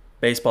ever.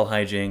 Baseball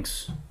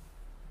hijinks.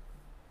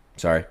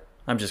 Sorry.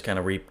 I'm just kind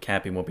of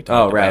recapping what we talked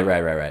Oh, about.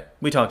 right.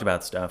 We talked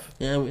about stuff.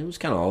 Yeah, it was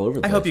kind of all over the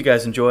I place. hope you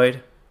guys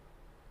enjoyed.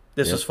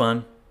 This Yep. was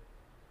fun.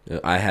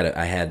 I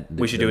had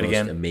the, We should the do it most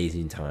again.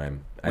 amazing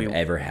time I've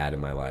ever had in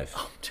my life.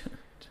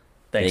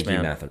 Thanks,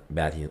 Thank man. you,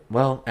 Matthew.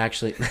 Well,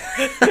 actually,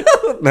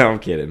 no, I'm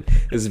kidding.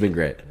 This has been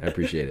great. I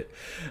appreciate it.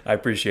 I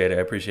appreciate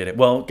it.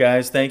 Well,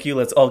 guys, thank you.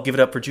 Let's all give it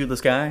up for Jude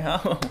Lescaille.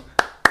 Oh.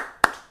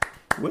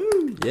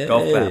 Woo! Yay.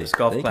 Golf claps.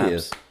 Golf Thank claps.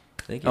 you.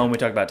 Thank you. Oh, and we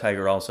talked about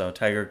Tiger also.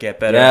 Tiger, get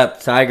better.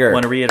 Yep, Tiger.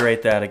 Want to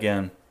reiterate that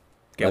again.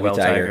 Get Love well,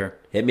 you, Tiger.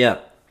 Hit me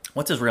up.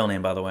 What's his real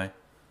name, by the way?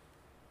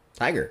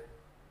 Tiger.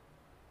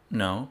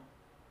 No.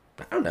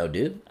 I don't know,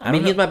 dude. I I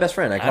mean, don't he's know. my best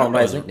friend. I I call him don't by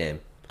know his his- nickname.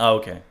 Oh,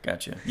 okay.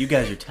 Gotcha. You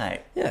guys are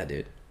tight. Yeah,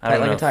 dude. I Tight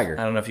don't like know a tiger.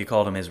 I don't know if you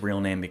called him his real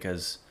name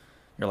because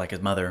you're like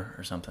his mother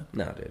or something.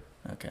 No, dude.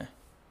 Okay.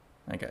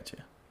 I got you.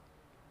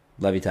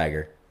 Love you,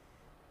 Tiger.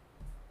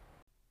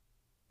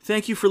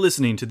 Thank you for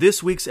listening to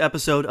this week's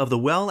episode of the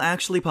Well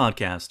Actually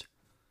podcast.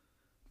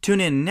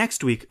 Tune in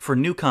next week for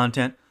new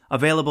content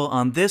available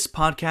on this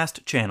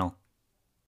podcast channel.